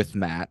with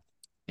Matt,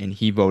 and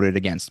he voted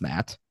against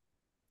Matt.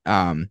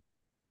 Um,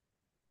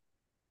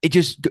 it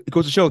just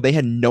goes to show they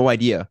had no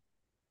idea.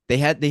 They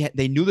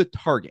knew the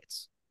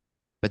targets,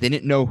 but they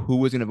didn't know who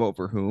was going to vote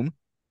for whom.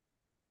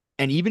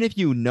 And even if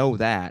you know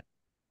that,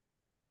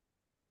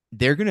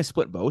 they're going to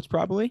split votes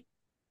probably.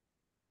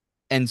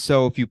 And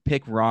so if you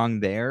pick wrong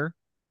there,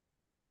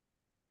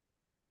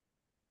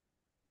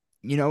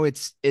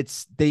 it's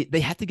they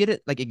have to get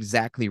it like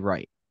exactly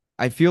right.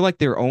 I feel like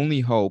their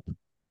only hope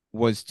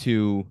was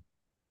to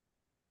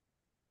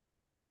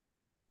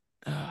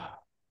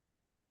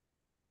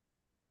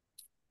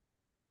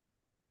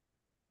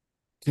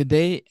could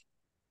they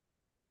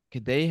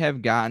could they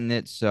have gotten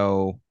it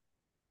so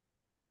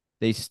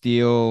they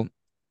steal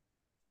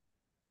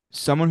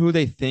someone who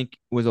they think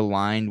was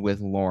aligned with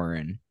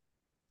Lauren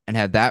and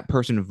had that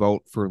person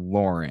vote for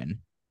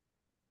Lauren,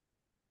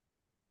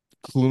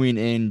 cluing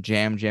in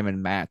Jam Jam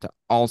and Matt to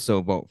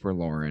also vote for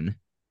Lauren.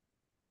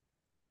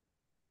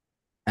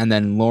 And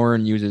then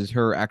Lauren uses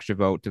her extra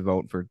vote to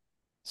vote for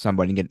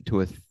somebody and get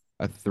to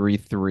a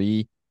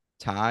 3-3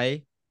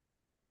 tie.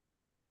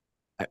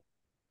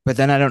 But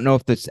then I don't know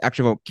if this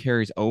extra vote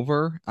carries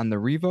over on the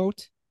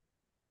revote.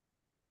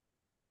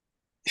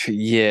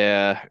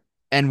 Yeah,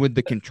 And would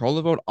the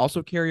controller vote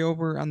also carry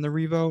over on the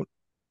revote?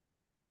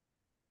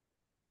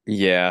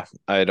 yeah,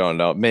 I don't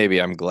know.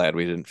 Maybe I'm glad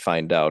we didn't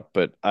find out,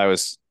 but I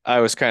was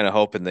kind of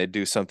hoping they'd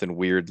do something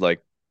weird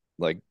like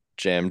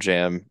Jam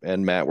Jam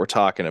and Matt were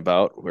talking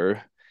about,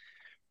 where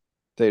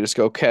they just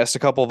go cast a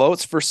couple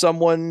votes for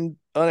someone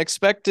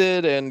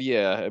unexpected. And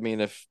yeah, I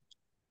mean,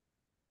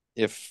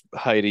 if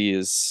Heidi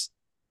is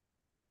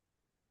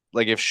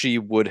like, if she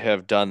would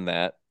have done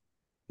that,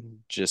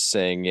 just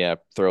saying, yeah,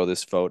 throw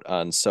this vote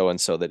on so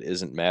and so that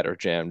isn't Matt or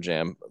Jam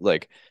Jam,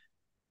 like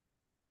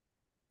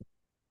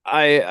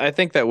I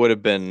think that would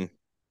have been,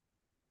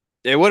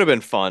 it would have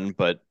been fun,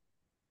 but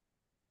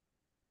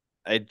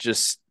I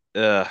just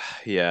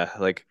yeah,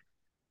 like,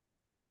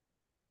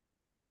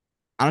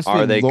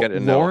 Honestly, are they gonna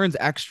know? Lauren's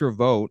extra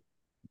vote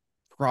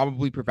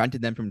probably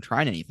prevented them from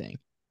trying anything.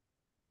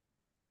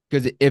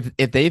 Because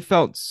if they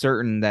felt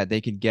certain that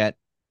they could get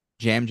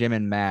Jam Jam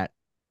and Matt,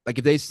 like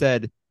if they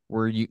said,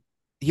 "Were you?"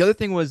 The other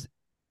thing was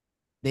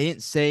they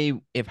didn't say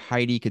if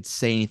Heidi could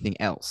say anything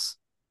else.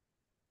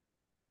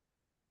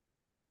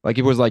 Like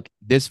it was like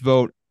this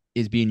vote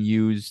is being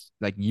used,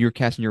 like you're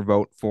casting your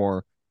vote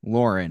for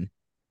Lauren,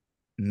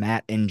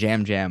 Matt, and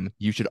Jam Jam.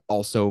 You should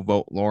also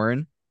vote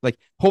Lauren. Like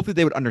hopefully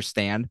they would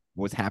understand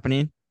what's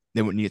happening.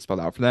 They wouldn't need it spelled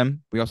out for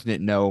them. We also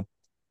didn't know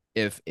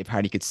if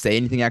Heidi could say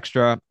anything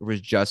extra, or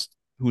was just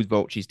whose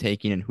vote she's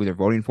taking and who they're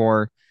voting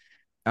for.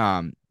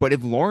 But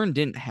if Lauren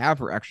didn't have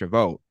her extra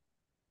vote,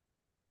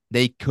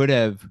 they could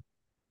have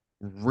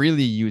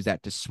really used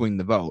that to swing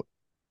the vote,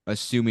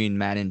 assuming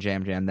Matt and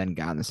Jam Jam then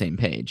got on the same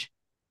page.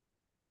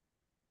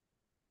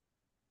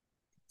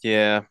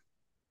 Yeah,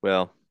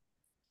 well,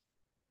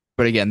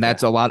 But again, yeah,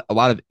 that's a lot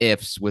of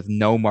ifs with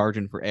no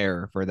margin for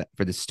error for that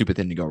for this stupid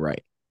thing to go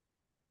right.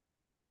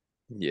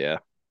 yeah,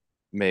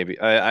 maybe.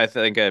 I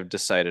think I've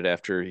decided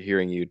after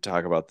hearing you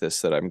talk about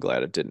this that I'm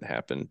glad it didn't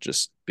happen,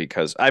 just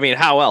because, I mean,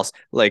 how else?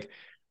 Like,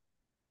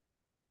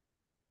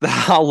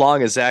 how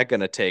long is that going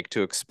to take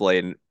to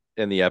explain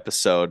in the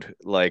episode?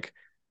 Like,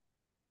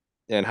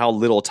 and how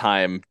little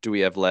time do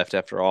we have left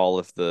after all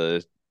of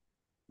the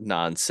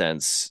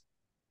nonsense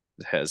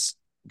has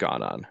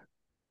gone on?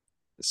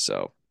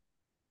 So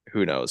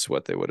who knows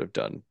what they would have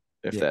done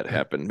if Yeah, that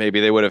happened. Maybe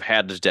they would have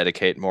had to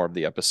dedicate more of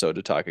the episode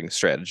to talking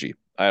strategy.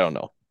 I don't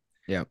know.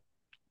 yeah.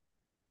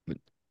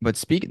 But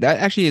speak that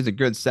actually is a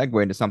good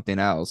segue into something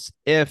else.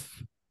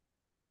 If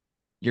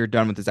you're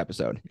done with this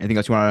episode, anything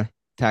else you want to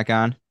tack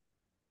on?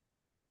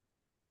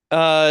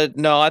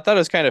 No, I thought it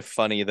was kind of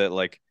funny that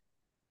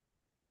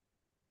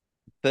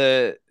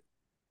the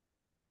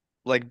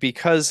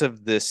because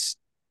of this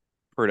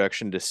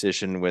production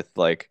decision with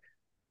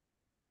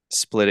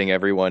splitting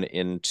everyone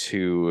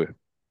into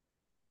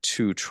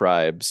two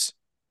tribes,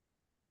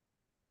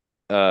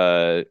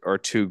 or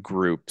two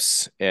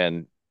groups,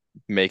 and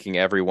making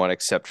everyone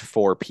except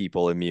four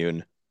people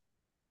immune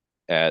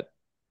at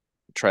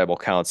tribal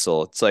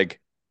council. It's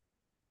like,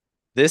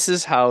 this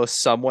is how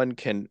someone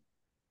can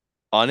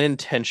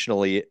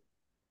unintentionally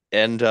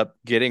end up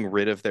getting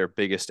rid of their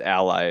biggest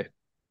ally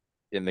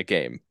in the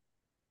game.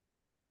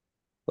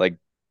 Like,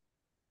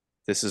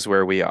 this is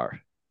where we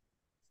are.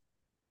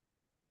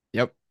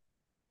 Yep.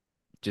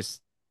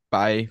 Just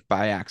by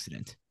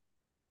accident.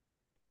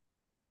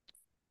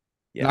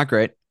 Yeah. Not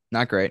great.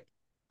 Not great.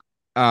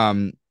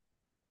 Um,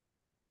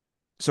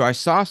 so I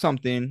saw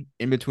something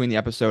in between the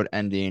episode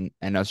ending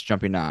and us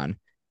jumping on.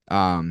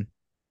 Um,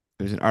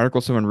 there's an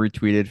article someone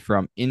retweeted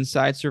from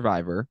Inside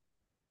Survivor.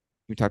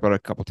 We talked about it a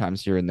couple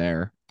times here and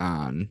there.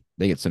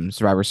 They get some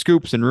Survivor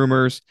scoops and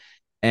rumors,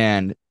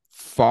 and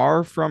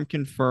far from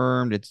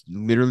confirmed. It's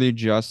literally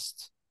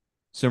just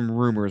some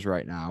rumors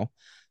right now.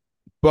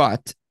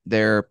 But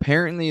there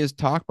apparently is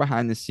talk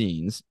behind the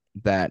scenes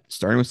that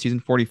starting with season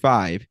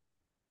 45,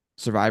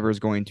 Survivor is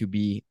going to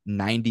be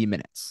 90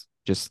 minutes,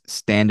 just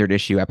standard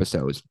issue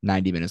episodes,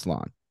 90 minutes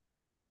long.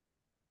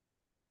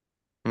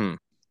 Hmm.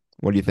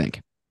 What do you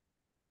think?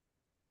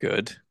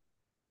 Good.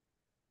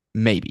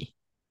 Maybe.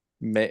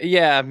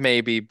 Yeah,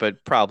 maybe,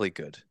 but probably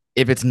good.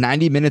 If it's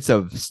 90 minutes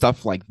of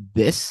stuff like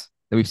this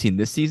that we've seen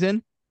this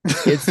season,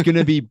 it's going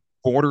to be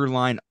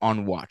borderline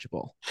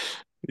unwatchable.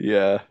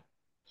 Yeah.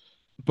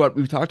 But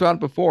we've talked about it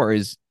before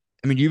is,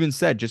 I mean, you even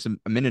said just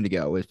a minute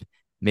ago, is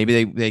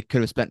maybe they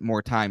could have spent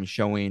more time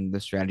showing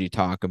the strategy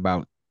talk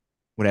about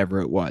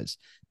whatever it was.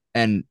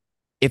 And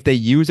if they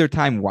use their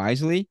time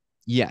wisely,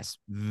 yes,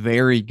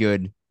 very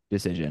good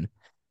decision.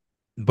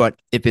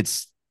 But if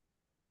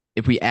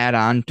we add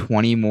on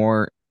 20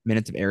 more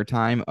minutes of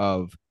airtime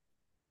of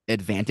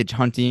advantage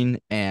hunting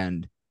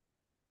and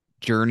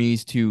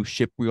journeys to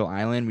Shipwheel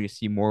Island. We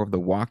see more of the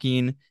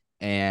walking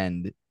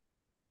and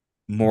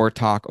more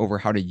talk over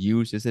how to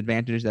use this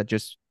advantage that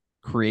just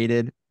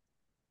created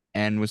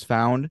and was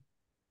found.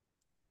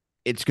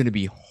 It's going to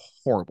be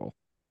horrible.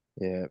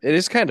 Yeah, it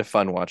is kind of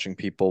fun watching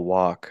people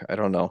walk. I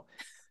don't know.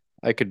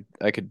 I could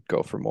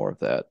go for more of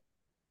that.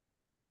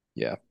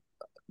 Yeah.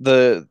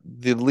 The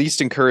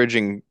least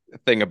encouraging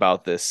thing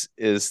about this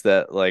is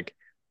that like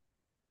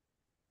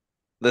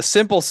the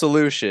simple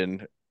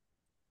solution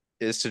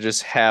is to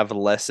just have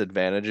less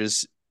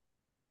advantages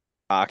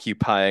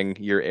occupying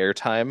your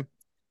airtime.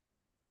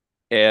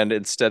 And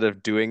instead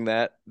of doing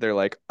that, they're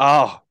like,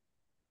 oh,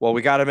 well,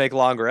 we got to make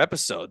longer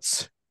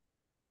episodes.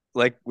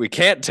 Like we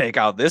can't take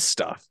out this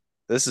stuff.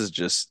 This is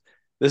just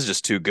this is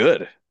just too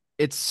good.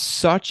 It's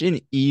such an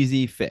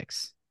easy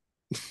fix.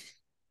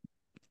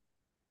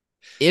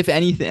 If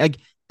anything, like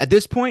at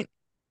this point,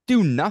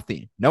 do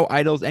nothing. No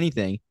idols,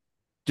 anything.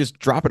 Just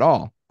drop it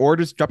all. Or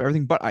just drop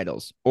everything but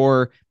idols.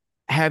 Or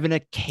have an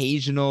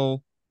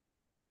occasional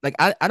like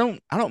I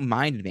don't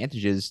mind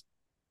advantages,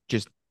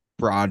 just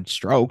broad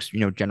strokes,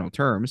 general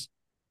terms,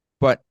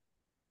 but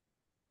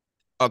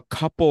a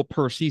couple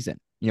per season.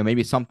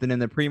 Maybe something in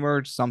the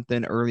pre-merge,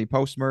 something early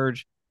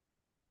post-merge,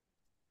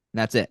 and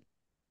that's it.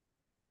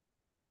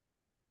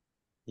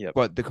 Yep.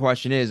 But the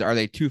question is, are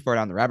they too far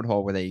down the rabbit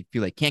hole where they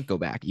feel they can't go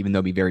back, even though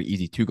it'd be very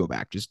easy to go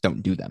back? Just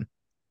don't do them.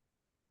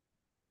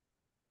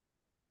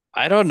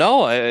 I don't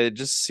know. It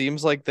just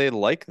seems like they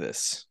like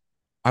this.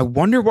 I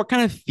wonder what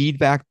kind of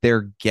feedback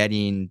they're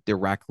getting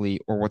directly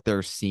or what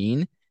they're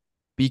seeing,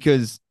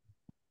 because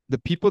the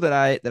people that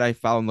I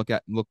follow and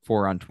look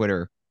for on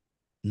Twitter,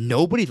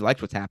 nobody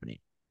likes what's happening.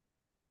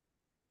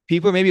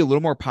 People are maybe a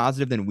little more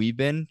positive than we've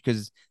been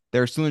because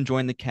they're still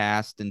enjoying the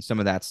cast and some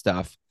of that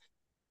stuff.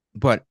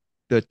 But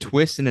the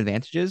twists and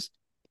advantages,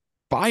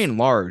 by and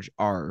large,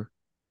 are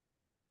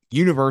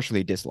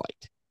universally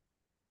disliked.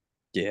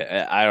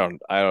 Yeah, I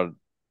don't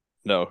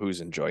know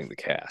who's enjoying the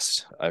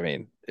cast. I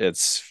mean,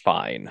 it's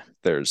fine.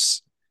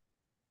 There's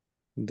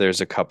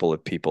a couple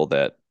of people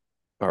that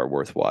are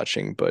worth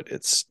watching, but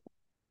it's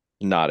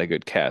not a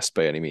good cast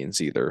by any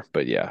means either.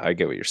 But yeah, I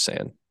get what you're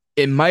saying.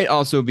 It might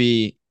also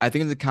be, I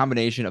think it's a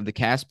combination of the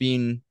cast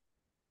being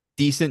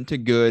decent to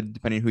good,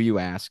 depending who you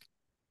ask,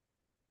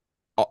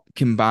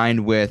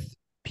 combined with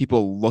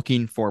people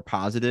looking for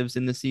positives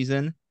in the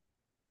season,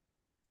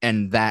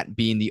 and that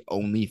being the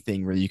only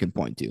thing really you can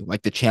point to.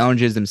 Like the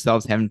challenges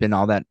themselves haven't been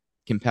all that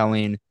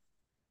compelling.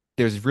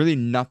 There's really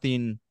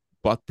nothing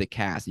but the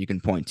cast you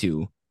can point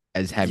to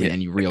as having Yeah,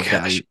 any real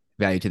gosh,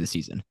 value to the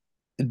season.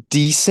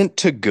 decent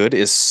to good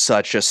is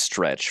such a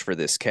stretch for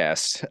this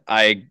cast.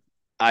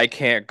 I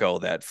can't go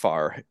that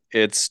far.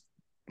 It's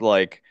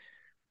like,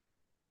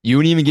 You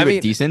wouldn't even I give it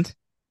mean, decent.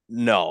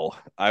 no,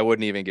 I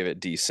wouldn't even give it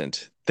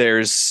decent.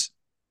 There's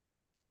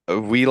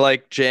we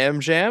like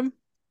Jam Jam,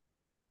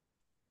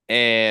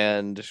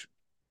 and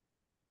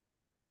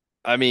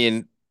I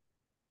mean,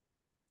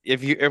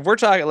 if we're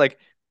talking like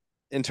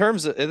in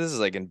terms of this is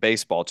like in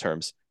baseball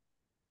terms,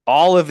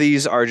 all of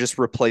these are just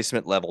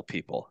replacement level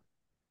people.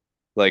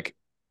 Like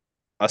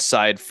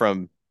aside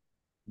from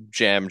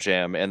Jam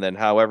Jam, and then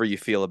however you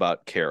feel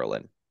about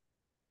Carolyn.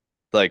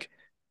 Like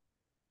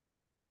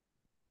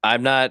I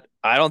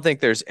don't think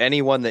there's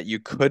anyone that you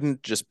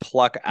couldn't just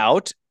pluck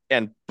out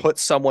and put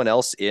someone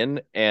else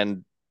in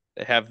and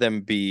have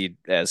them be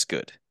as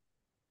good.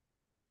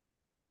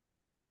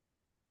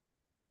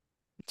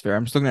 It's fair.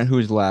 I'm just looking at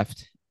who's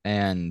left,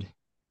 and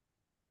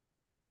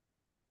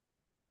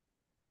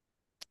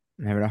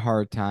I'm having a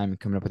hard time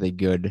coming up with a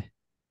good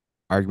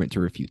argument to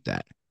refute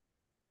that.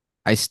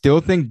 I still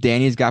think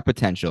Danny's got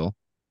potential.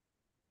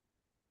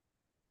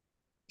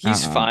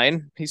 He's Um,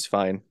 fine. He's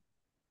fine.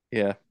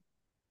 Yeah.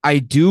 I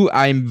do.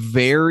 I'm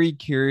very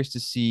curious to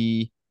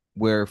see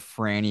where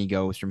Franny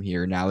goes from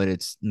here. Now that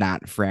it's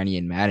not Franny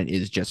and Matt, it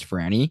is just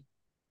Franny.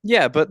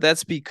 Yeah, but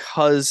that's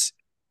because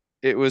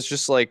it was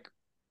just like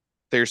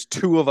there's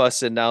two of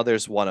us and now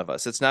there's one of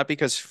us. It's not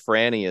because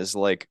Franny is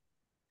like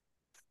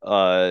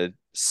a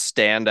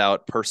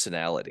standout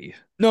personality.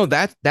 No,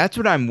 that's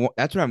what I'm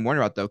wondering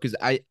about though, because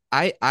I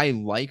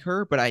like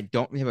her, but I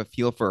don't really have a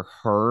feel for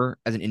her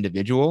as an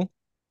individual.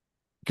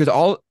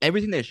 Because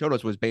everything they showed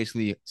us was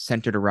basically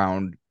centered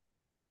around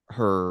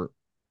her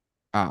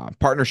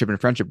partnership and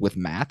friendship with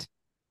Matt.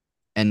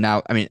 And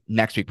now, I mean,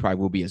 next week probably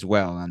will be as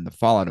well on the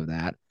fallout of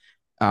that.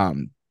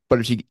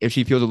 But if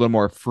she feels a little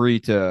more free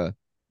to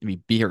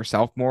maybe be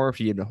herself more, if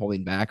she had been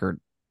holding back or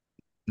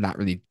not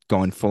really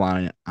going full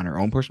on her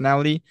own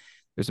personality,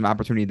 there's some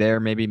opportunity there.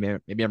 Maybe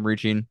I'm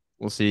reaching.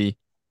 We'll see.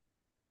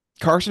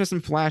 Carson has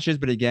some flashes,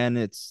 but again,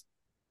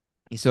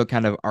 he's still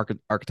kind of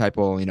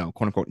archetypal,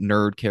 quote unquote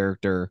nerd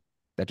character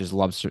that just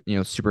loves,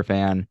 super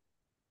fan.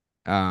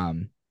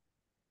 Um,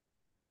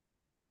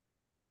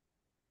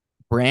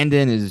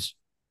 Brandon is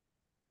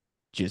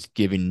just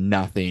giving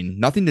nothing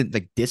to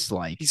like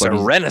dislike, He's but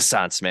a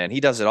renaissance man.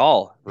 He does it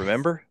all.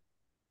 Remember?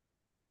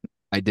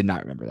 I did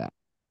not remember that.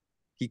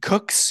 He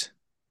cooks.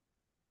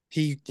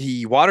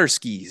 He water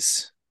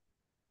skis.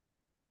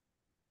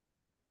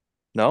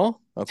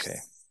 No? Okay.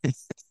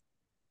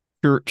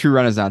 True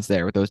renaissance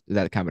there with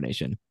that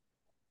combination.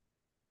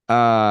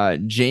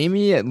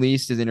 Jamie at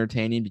least is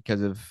entertaining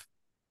because of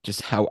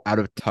just how out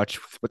of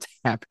touch with what's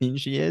happening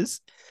she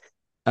is.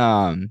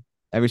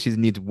 Every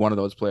season needs one of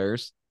those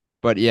players.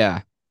 But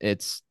yeah,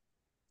 it's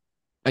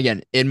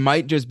again, it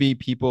might just be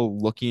people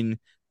looking,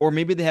 or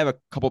maybe they have a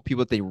couple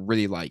people that they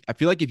really like. I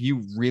feel like if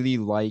you really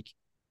like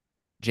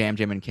Jam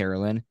Jam and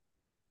Carolyn,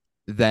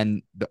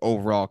 then the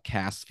overall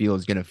cast feel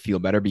is going to feel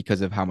better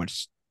because of how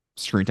much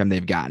screen time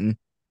they've gotten.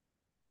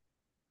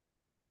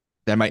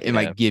 It Yeah.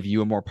 might give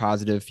you a more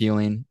positive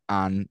feeling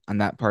on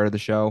that part of the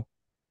show.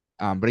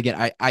 But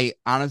again, I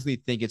honestly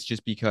think it's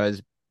just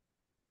because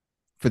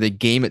for the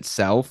game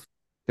itself,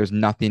 there's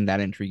nothing that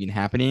intriguing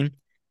happening.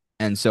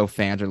 And so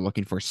fans are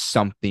looking for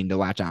something to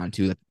latch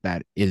onto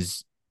that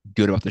is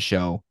good about the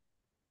show.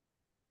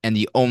 And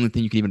the only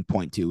thing you can even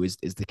point to is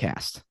the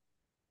cast,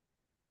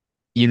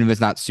 even if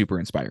it's not super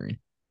inspiring.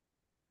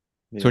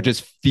 So it Yeah.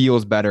 just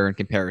feels better in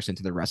comparison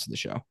to the rest of the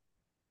show.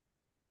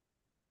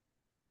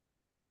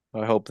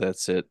 I hope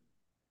that's it.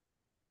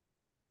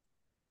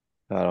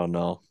 I don't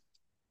know.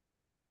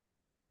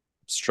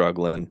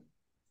 Struggling.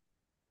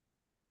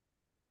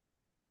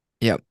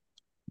 Yep.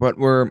 But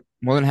we're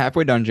more than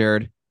halfway done,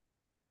 Jared.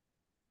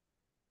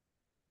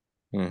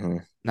 Hmm.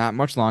 Not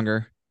much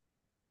longer.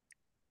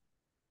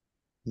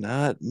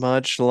 Not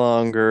much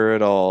longer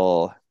at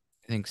all.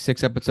 I think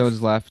 6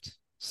 episodes left,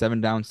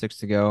 7 down, 6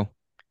 to go.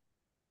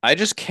 I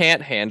just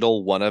can't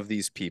handle one of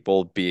these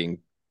people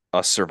being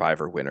a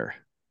Survivor winner.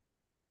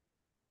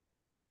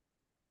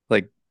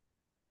 Like,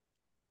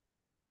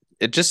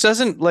 it just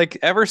doesn't, like,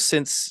 ever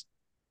since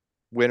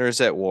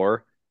Winners at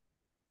War,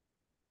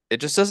 it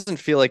just doesn't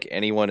feel like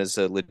anyone is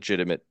a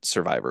legitimate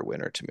Survivor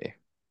winner to me.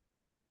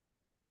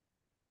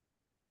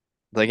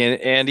 Like,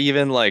 and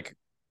even like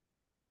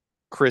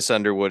Chris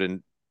Underwood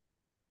and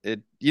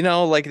it,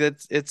 like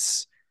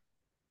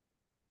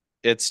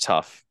it's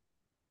tough.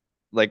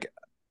 Like,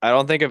 I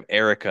don't think of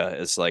Erica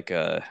as like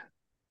a,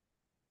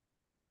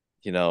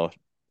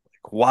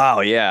 like,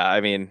 wow, yeah.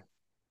 I mean,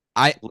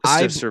 I list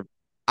I of sur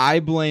I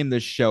blame the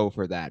show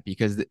for that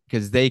because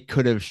they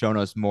could have shown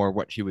us more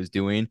what she was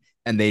doing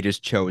and they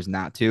just chose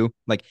not to.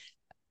 Like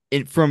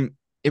it from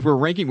if we're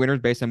ranking winners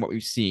based on what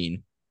we've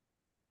seen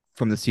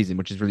from the season,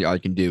 which is really all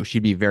you can do,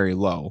 she'd be very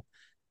low.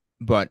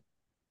 But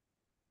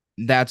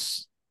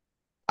that's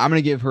I'm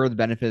gonna give her the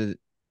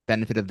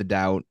benefit of the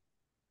doubt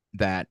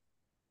that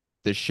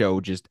the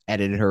show just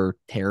edited her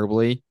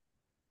terribly.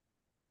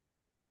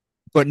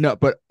 But no,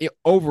 but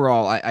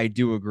overall, I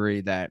do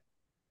agree that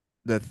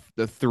the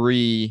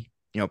three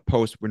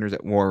post winners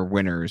at war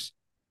winners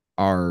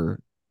are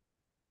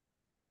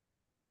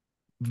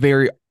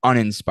very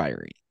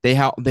uninspiring. They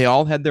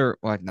all had their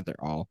well, not they're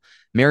all.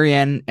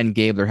 Marianne and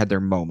Gabler had their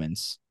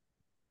moments.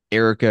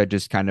 Erica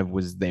just kind of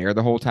was there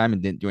the whole time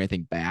and didn't do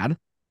anything bad.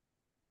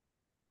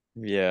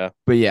 yeah.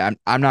 But yeah,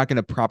 I'm not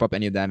gonna prop up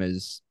any of them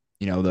as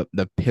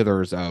the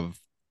pillars of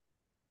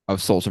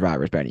Soul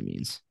Survivors by any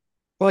means.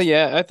 Well,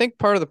 yeah, I think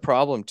part of the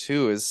problem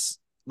too is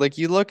like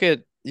you look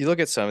at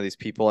some of these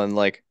people and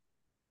like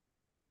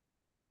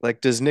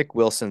does Nick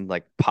Wilson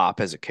like pop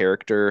as a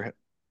character?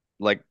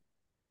 Like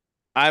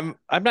I'm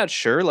not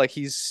sure. Like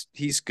he's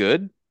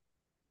good,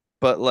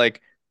 but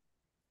like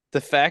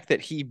the fact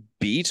that he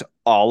beat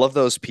all of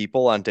those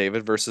people on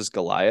David versus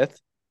Goliath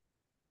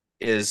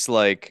is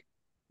like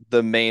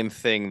the main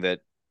thing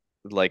that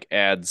like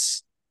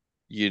adds,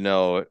 you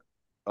know,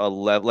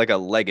 like a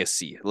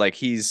legacy. Like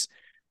he's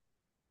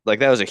like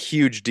that was a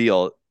huge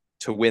deal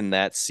to win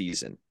that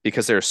season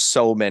because there's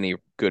so many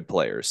good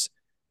players.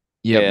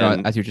 Yep, no,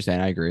 And I see what you're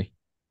saying. I agree.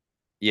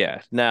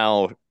 yeah,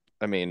 now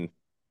I mean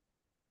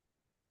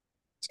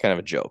it's kind of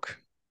a joke.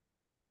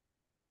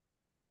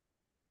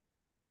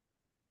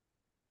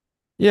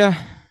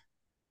 Yeah,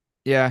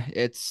 yeah,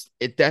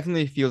 it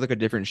definitely feels like a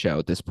different show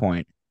at this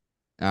point.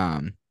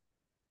 Um,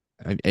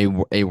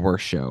 a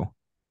worse show.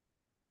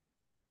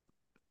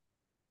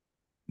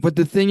 But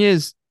the thing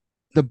is,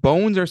 the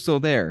bones are still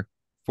there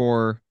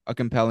for a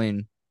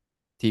compelling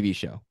TV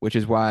show, which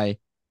is why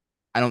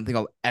I don't think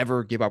I'll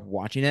ever give up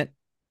watching it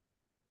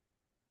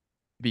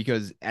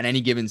because at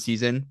any given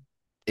season,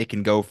 it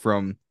can go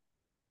from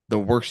the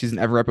worst season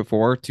ever right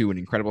before to an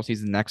incredible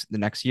season the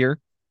next year.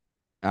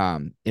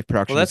 If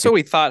Well, production is that's good, what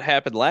we thought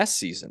happened last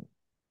season.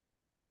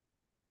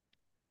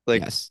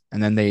 Like, yes,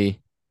 and then they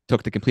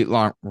took the complete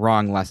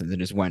wrong lessons and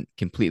just went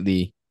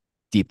completely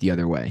deep the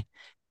other way.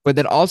 But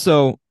that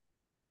also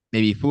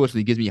maybe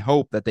foolishly gives me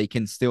hope that they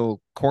can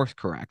still course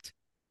correct.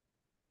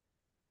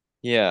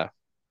 yeah.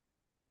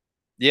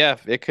 Yeah,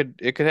 it could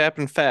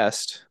happen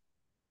fast.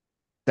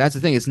 That's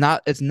the thing. It's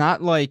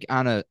not like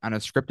on a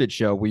scripted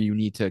show where you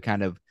need to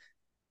kind of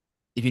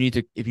if you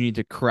need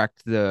to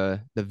correct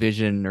the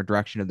vision or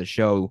direction of the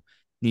show,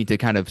 you need to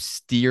kind of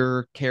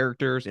steer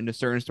characters into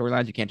certain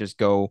storylines. You can't just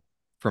go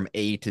from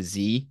A to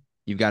Z.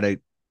 You've got to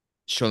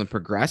show them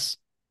progress.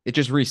 It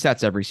just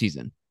resets every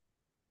season,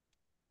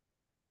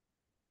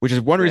 which is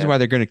one reason Yeah. why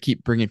they're going to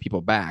keep bringing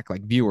people back,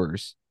 like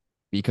viewers,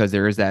 because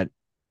there is that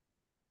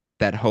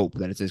that hope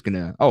that it's just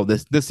gonna, oh,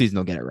 this season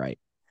they'll get it right.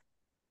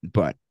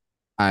 But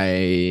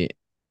I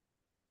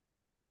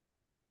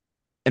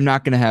am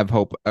not gonna have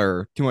hope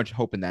or too much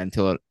hope in that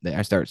until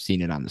I start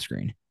seeing it on the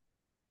screen.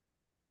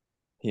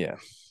 Yeah.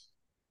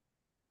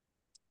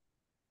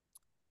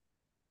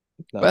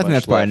 Not But I think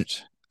much that's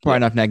left. probably Yeah.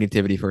 enough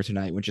negativity for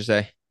tonight, wouldn't you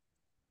say?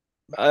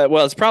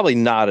 Well, it's probably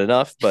not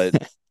enough, but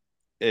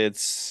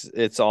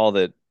it's all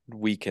that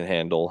we can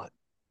handle.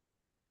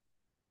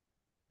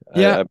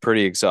 Yeah, I'm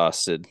pretty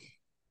exhausted.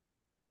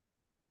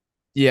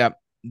 yeah.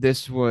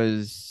 This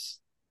was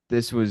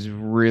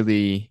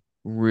really,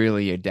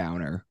 really a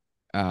downer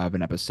of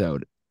an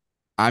episode.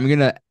 I'm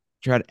gonna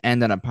try to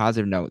end on a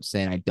positive note,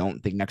 saying I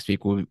don't think next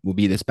week will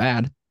be this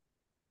bad.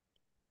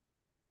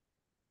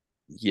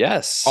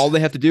 Yes. All they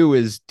have to do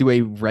is do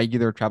a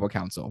regular tribal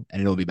council,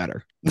 and it'll be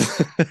better.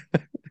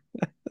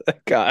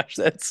 Gosh,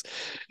 that's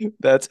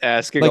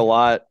asking a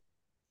Like,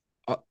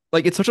 lot.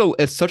 like it's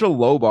such a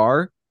low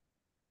bar,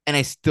 and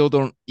I still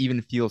don't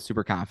even feel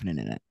super confident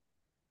in it.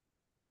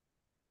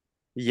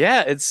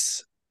 Yeah,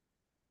 it's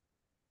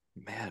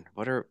man,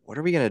 what are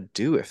we gonna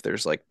do if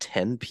there's like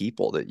 10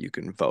 people that you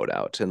can vote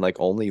out and like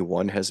only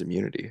one has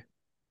immunity?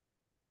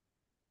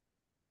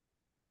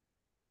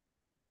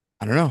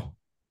 I don't know.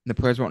 The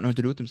players won't know what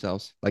to do with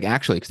themselves. Like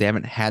actually, because they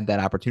haven't had that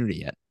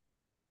opportunity yet.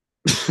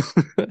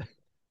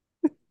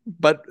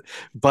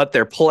 But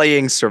they're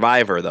playing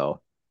Survivor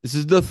though.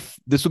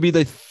 This will be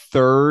the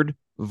third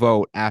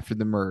vote after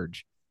the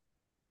merge,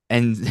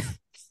 and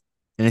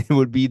and it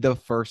would be the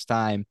first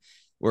time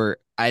where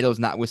idols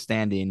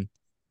notwithstanding,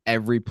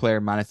 every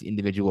player minus the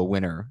individual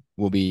winner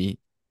will be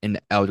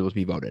eligible to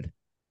be voted.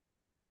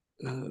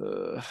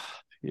 Uh,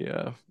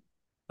 yeah.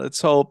 Let's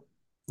hope.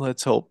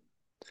 Let's hope.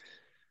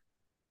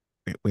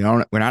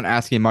 We're not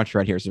asking much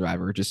right here,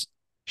 Survivor. Just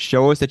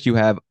show us that you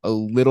have a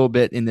little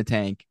bit in the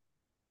tank,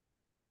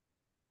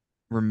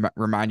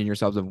 reminding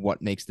yourselves of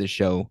what makes this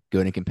show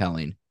good and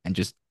compelling, and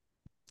just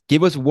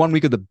give us 1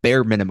 week of the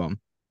bare minimum.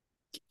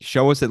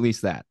 Show us at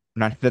least that.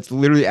 Not that's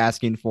literally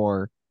asking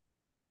for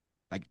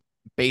like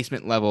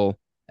basement level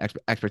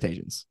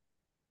expectations.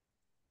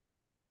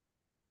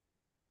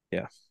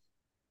 Yeah.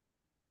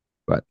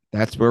 But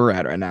that's where we're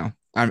at right now.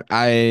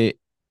 I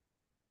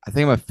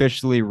think I'm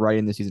officially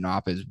writing the season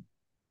off as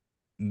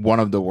one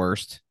of the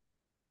worst.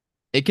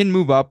 It can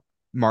move up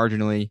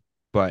marginally,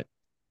 but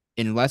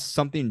unless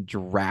something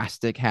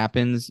drastic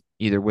happens,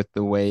 either with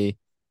the way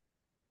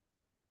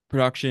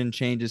production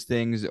changes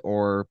things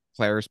or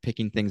players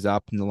picking things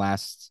up in the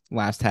last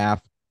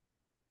half,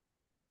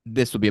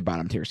 this will be a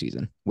bottom tier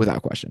season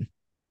without question.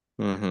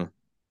 Mm-hmm.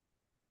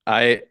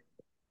 I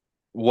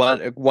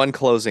one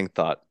closing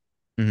thought.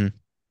 Mm-hmm.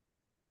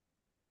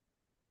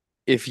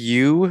 If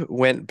you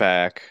went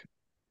back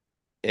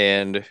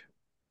and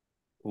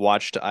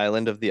watched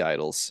Island of the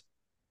Idols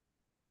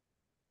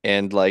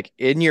and like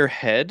in your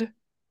head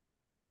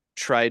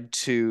tried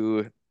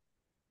to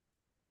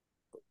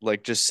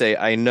like just say,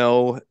 I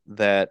know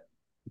that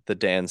the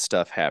Dan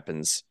stuff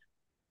happens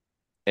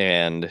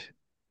and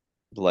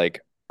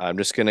like I'm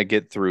just gonna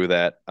get through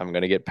that. I'm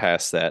gonna get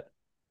past that.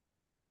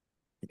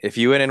 If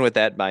you went in with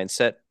that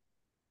mindset,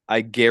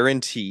 I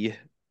guarantee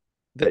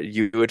that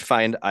you would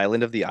find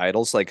Island of the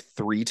Idols like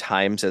 3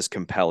 times as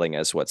compelling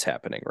as what's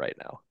happening right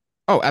now.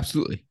 Oh,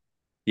 absolutely.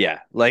 Yeah,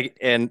 like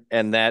and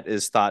that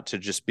is thought to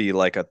just be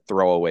like a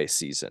throwaway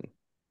season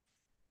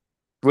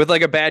with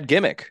like a bad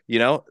gimmick, you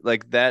know?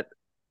 Like that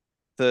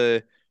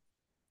the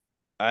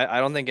I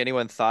don't think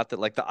anyone thought that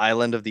like the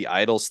Island of the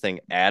Idols thing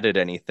added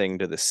anything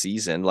to the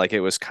season. Like it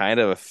was kind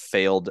of a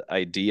failed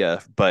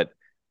idea, but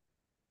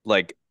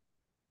like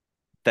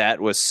that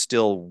was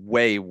still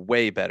way,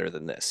 way better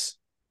than this.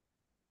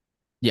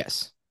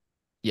 Yes.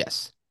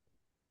 Yes.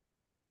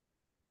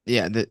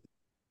 Yeah.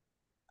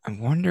 I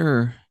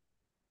wonder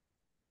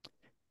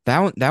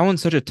that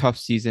one's such a tough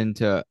season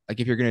to like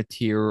if you're gonna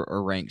tier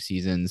or rank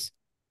seasons.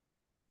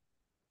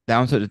 That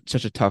one's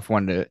such a tough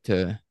one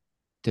to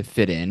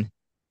fit in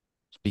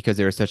because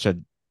there's such a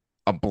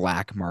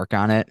black mark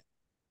on it.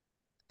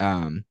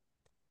 Um,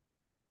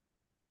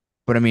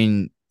 but I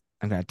mean,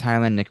 I've got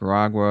Thailand,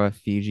 Nicaragua,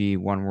 Fiji,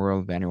 One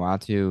World,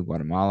 Vanuatu,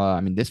 Guatemala.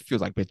 I mean, this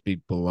feels like it's be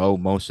below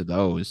most of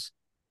those.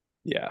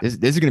 Yeah. This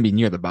is gonna be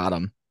near the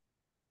bottom.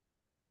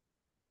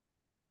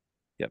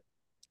 Yep.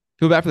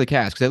 Feel bad for the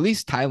cast because at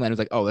least Thailand was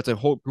like, oh, that's a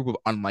whole group of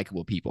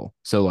unlikable people.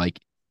 So like,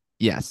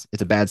 yes,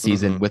 it's a bad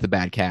season Mm-hmm. with a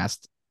bad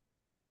cast.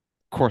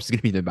 Of course, it's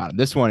gonna be the bottom.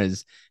 This one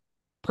is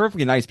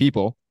perfectly nice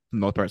people for the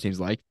most part. It seems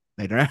like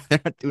they're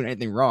not doing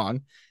anything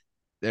wrong.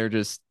 They're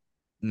just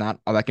not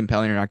all that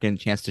compelling or not getting a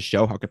chance to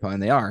show how compelling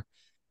they are.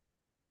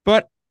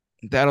 But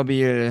that'll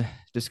be a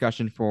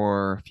discussion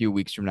for a few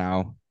weeks from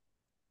now.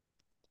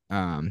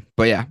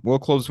 But yeah, we'll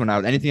close this one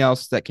out. Anything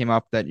else that came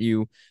up that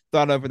you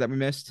thought of or that we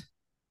missed?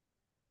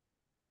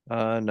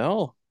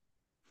 No.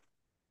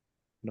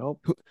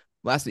 Nope.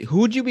 Lastly, who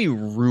would you be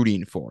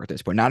rooting for at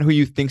this point? Not who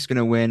you think's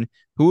gonna win.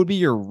 Who would be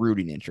your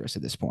rooting interest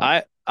at this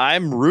point?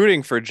 I'm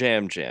rooting for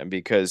Jam Jam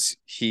because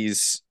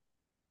he's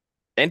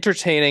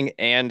entertaining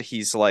and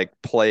he's like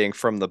playing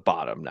from the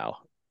bottom now.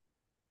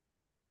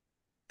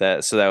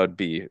 that would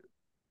be,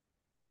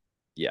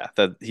 yeah,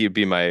 that he'd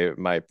be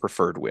my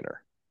preferred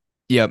winner.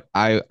 Yep,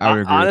 I would agree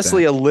with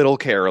Honestly, that. a little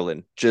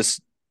Carolyn,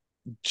 just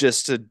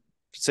to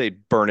say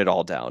burn it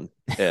all down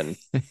and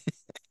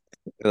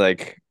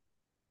like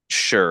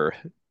sure.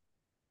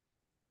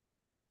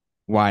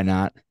 Why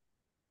not?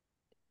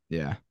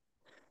 Yeah.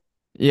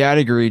 Yeah, I'd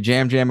agree.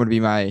 Jam Jam would be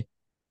my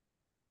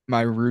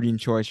rooting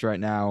choice right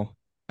now.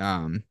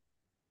 Um,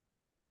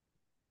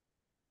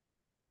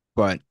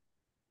 but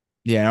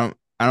yeah,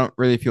 I don't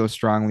really feel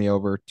strongly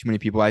over too many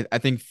people. I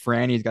think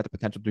Franny's got the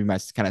potential to be my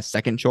kind of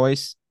second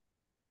choice.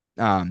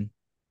 Um,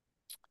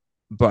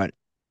 but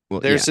well,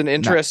 yeah, There's an not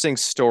interesting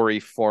story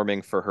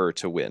forming for her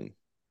to win.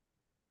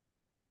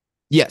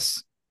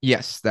 yes,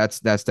 yes, that's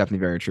definitely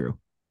very true.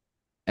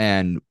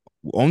 And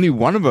only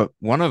one of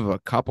a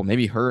couple,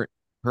 maybe her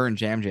and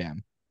Jam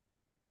Jam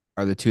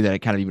are the two that I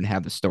kind of even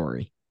have the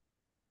story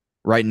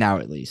right now,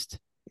 at least.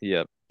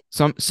 Yep.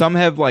 Some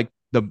have like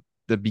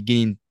the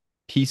beginning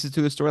pieces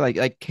to the story,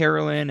 like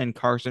Carolyn and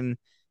Carson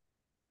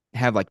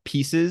have like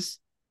pieces.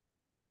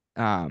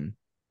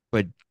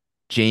 But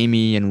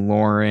Jamie and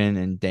Lauren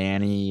and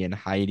Danny and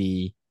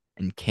Heidi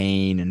and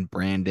Kane and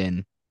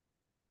Brandon,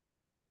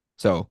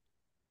 so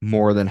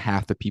more than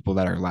half the people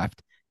that are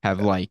left have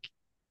Yeah. like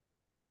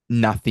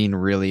nothing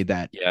really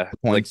that Yeah.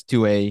 Like, points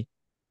to a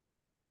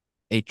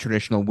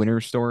traditional winner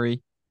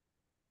story.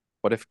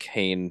 what if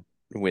Kane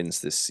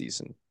wins this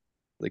season?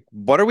 Like,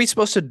 what are we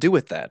supposed to do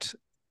with that?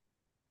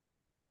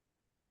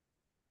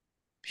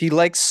 He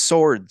likes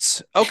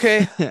swords.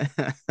 Okay,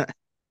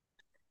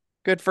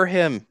 good for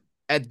him.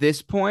 At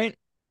this point,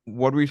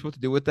 what are we supposed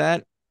to do with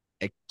that?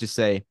 Just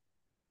say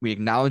we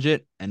acknowledge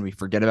it and we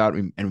forget about it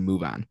and we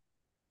move on.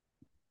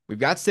 We've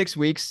got 6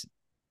 weeks.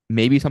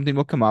 Maybe something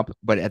will come up,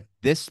 but at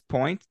this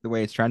point, the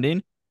way it's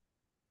trending,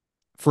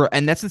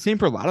 and that's the same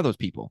for a lot of those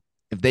people.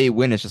 If they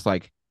win, it's just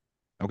like,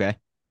 okay,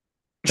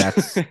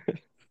 that's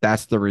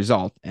that's the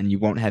result, and you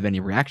won't have any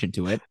reaction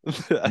to it,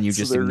 and you That's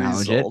just the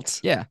acknowledge it. result.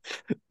 Yeah,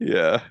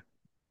 Yeah.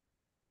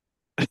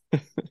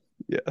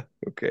 Yeah.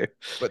 Okay.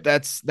 but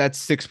that's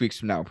 6 weeks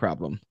from now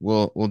problem.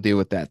 We'll deal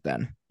with that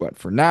then. But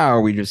for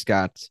now, we just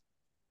got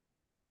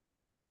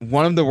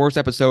one of the worst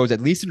episodes, at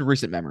least in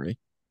recent memory,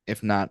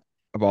 if not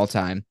of all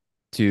time,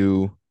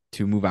 to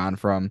move on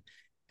from.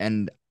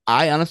 And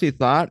I honestly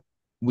thought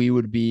we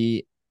would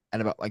be at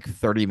about like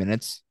 30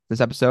 minutes this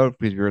episode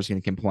because we were just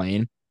going to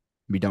complain,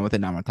 be done with it,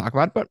 not want to talk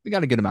about it. But we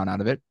got a good amount out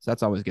of it, so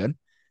that's always good.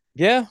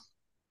 Yeah.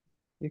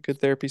 A good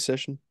therapy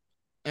session.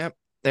 Yep,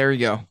 there you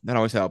go. That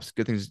always helps.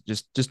 Good things,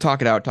 just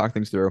talk it out, talk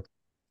things through.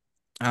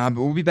 But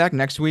we'll be back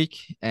next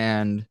week,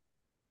 and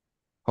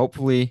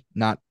hopefully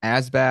not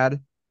as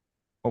bad.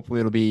 Hopefully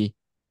it'll be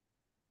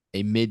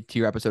a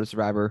mid-tier episode of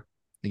Survivor.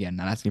 Again,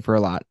 not asking for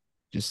a lot.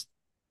 Just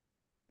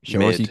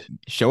Mid.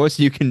 show us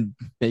you can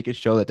make a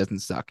show that doesn't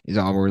suck is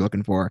all we're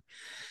looking for.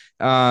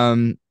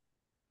 Um,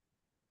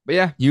 but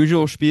yeah,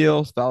 usual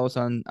spiel. Follow us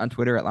on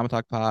Twitter at Llama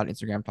Talk Pod,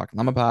 Instagram Talk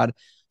Llama Pod.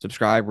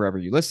 Subscribe wherever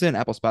you listen,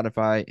 Apple,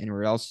 Spotify,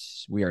 anywhere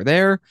else. We are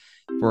there.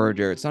 For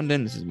Jared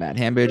Sundin, this is Matt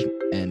Hambidge,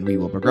 and we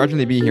will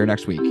begrudgingly be here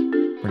next week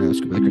for another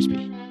Scoop of the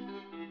Crispy.